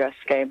a redress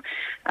scheme,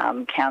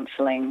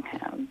 counselling,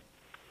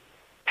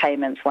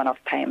 payments, one-off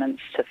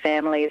payments to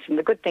families. And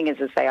the good thing is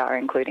they are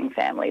including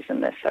families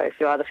in this. So if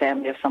you are the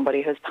family of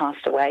somebody who's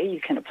passed away,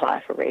 you can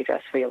apply for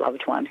redress for your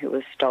loved one who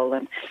was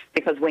stolen,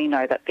 because we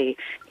know that the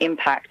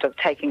impact of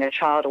taking a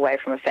child away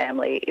from a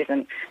family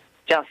isn't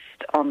just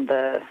on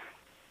the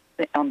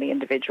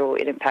individual,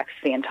 it impacts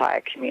the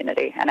entire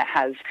community, and it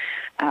has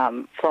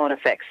flow-on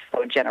effects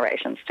for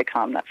generations to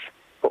come. That's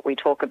what we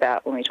talk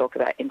about when we talk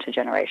about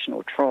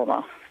intergenerational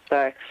trauma.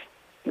 So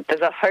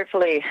there's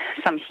hopefully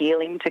some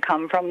healing to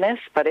come from this,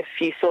 but if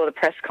you saw the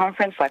press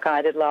conference like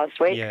I did last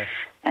week,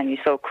 and you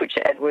saw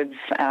Kutcha Edwards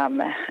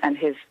and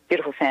his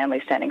beautiful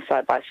family standing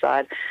side by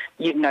side,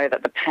 you'd know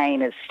that the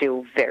pain is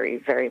still very,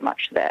 very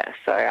much there.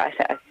 So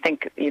I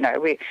think,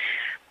 we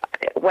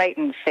wait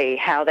and see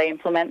how they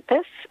implement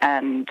this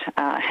and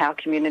how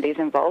communities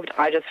involved.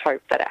 I just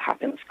hope that it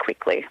happens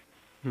quickly.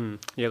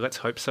 Yeah, let's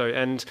hope so.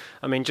 And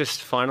I mean,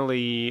 just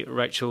finally,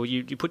 Rachael,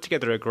 you put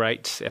together a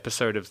great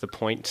episode of The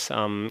Point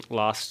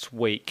last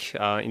week,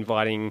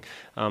 inviting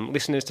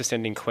listeners to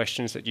send in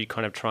questions that you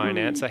kind of try and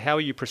answer. How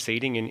are you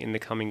proceeding in the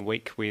coming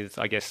week with,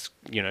 I guess,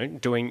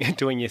 doing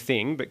your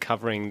thing, but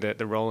covering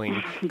the rolling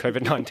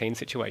COVID-19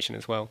 situation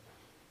as well?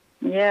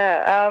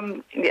 Yeah,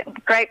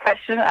 great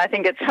question. I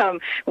think it's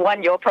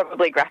one you're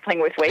probably grappling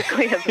with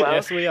weekly as well.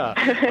 Yes, we are,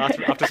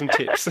 after some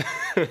tips.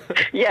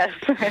 Yes.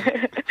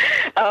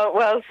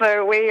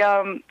 So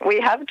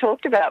we have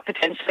talked about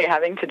potentially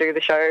having to do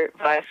the show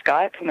via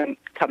Skype in the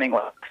coming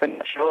weeks. We're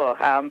not sure.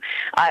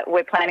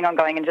 We're planning on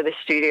going into the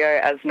studio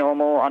as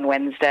normal on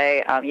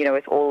Wednesday,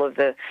 with all of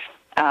the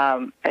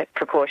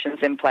precautions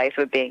in place.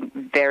 We're being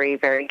very,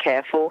 very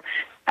careful.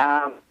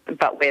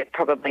 But we're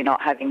probably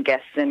not having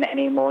guests in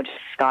anymore, just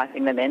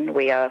Skyping them in.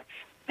 We are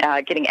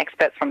getting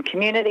experts from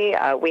community.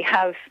 We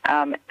have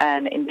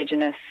an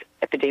Indigenous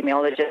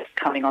epidemiologist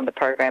coming on the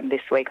program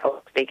this week.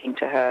 I'll be speaking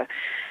to her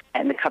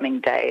in the coming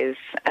days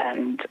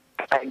and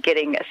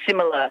getting a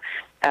similar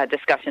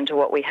discussion to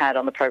what we had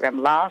on the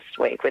program last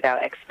week with our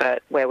expert,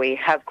 where we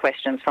have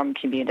questions from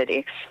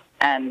community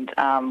and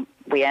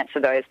we answer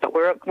those. But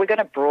we're going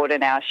to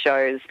broaden our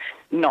shows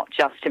not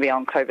just to be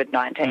on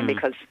COVID-19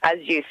 because, as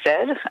you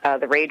said,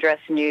 the redress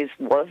news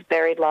was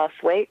buried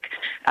last week.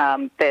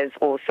 There's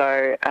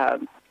also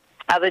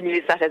other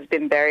news that has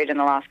been buried in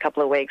the last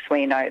couple of weeks.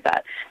 We know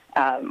that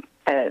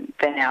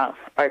they're now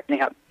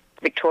opening up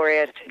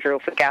Victoria to drill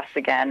for gas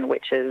again,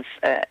 which is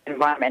an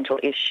environmental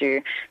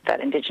issue that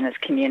Indigenous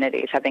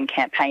communities have been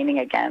campaigning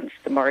against.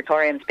 The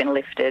moratorium's been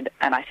lifted,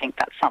 and I think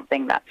that's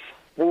something that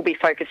we'll be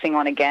focusing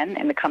on again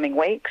in the coming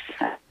weeks.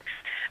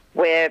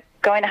 We're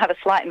going to have a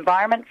slight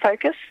environment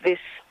focus this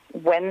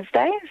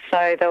Wednesday,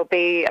 so there'll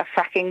be a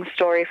fracking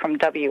story from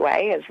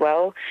WA as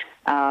well,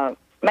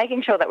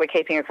 making sure that we're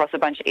keeping across a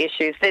bunch of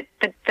issues.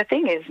 The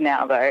thing is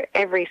now, though,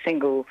 every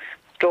single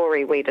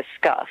story we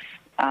discuss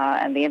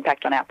and the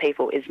impact on our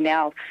people is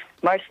now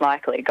most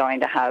likely going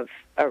to have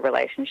a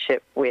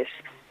relationship with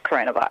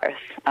coronavirus,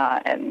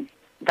 and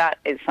that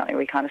is something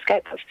we can't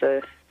escape. That's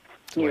the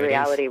new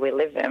reality we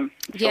live in.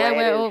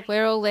 Yeah,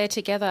 we're all there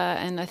together,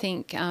 and I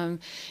think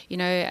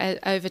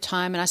over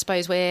time, and I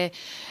suppose we're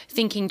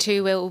thinking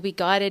too, we'll be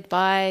guided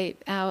by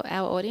our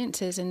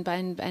audiences and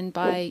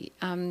by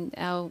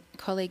our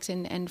colleagues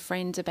and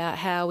friends about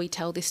how we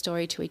tell this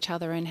story to each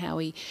other and how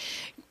we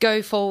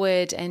go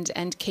forward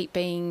and keep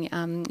being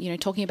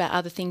talking about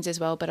other things as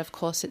well. But of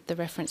course, the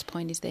reference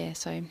point is there.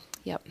 So,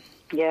 yep.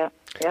 Yeah,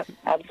 yep,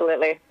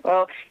 absolutely.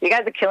 Well, you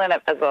guys are killing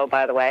it as well,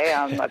 by the way.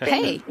 I've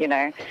been,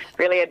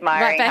 really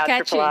admiring how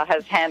Triple R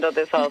has handled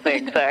this whole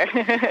thing. So, right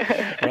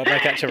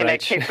back at you,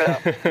 Rach. Keep it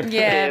up.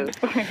 Yeah.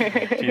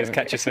 Cheers.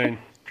 Catch you soon.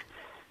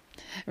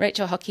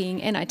 Rachael Hocking,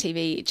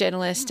 NITV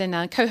journalist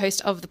and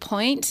co-host of The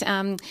Point.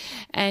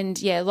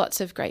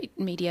 Lots of great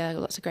media,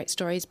 lots of great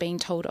stories being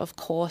told, of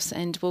course,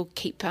 and we'll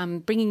keep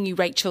bringing you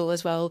Rachael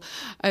as well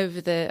over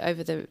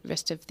the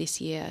rest of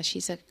this year.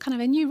 She's a kind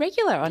of a new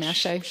regular on our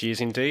show. She is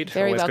indeed.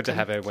 Very Always welcome. good to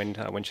have her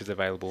when she's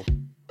available.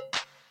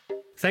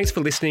 Thanks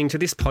for listening to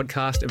this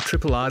podcast of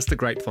Triple R's The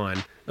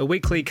Grapevine, a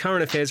weekly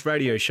current affairs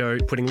radio show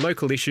putting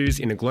local issues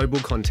in a global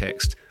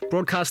context.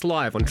 Broadcast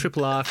live on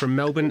Triple R from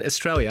Melbourne,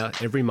 Australia,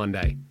 every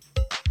Monday.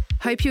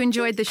 Hope you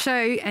enjoyed the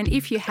show, and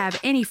if you have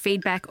any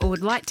feedback or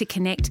would like to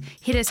connect,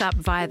 hit us up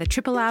via the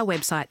Triple R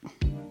website.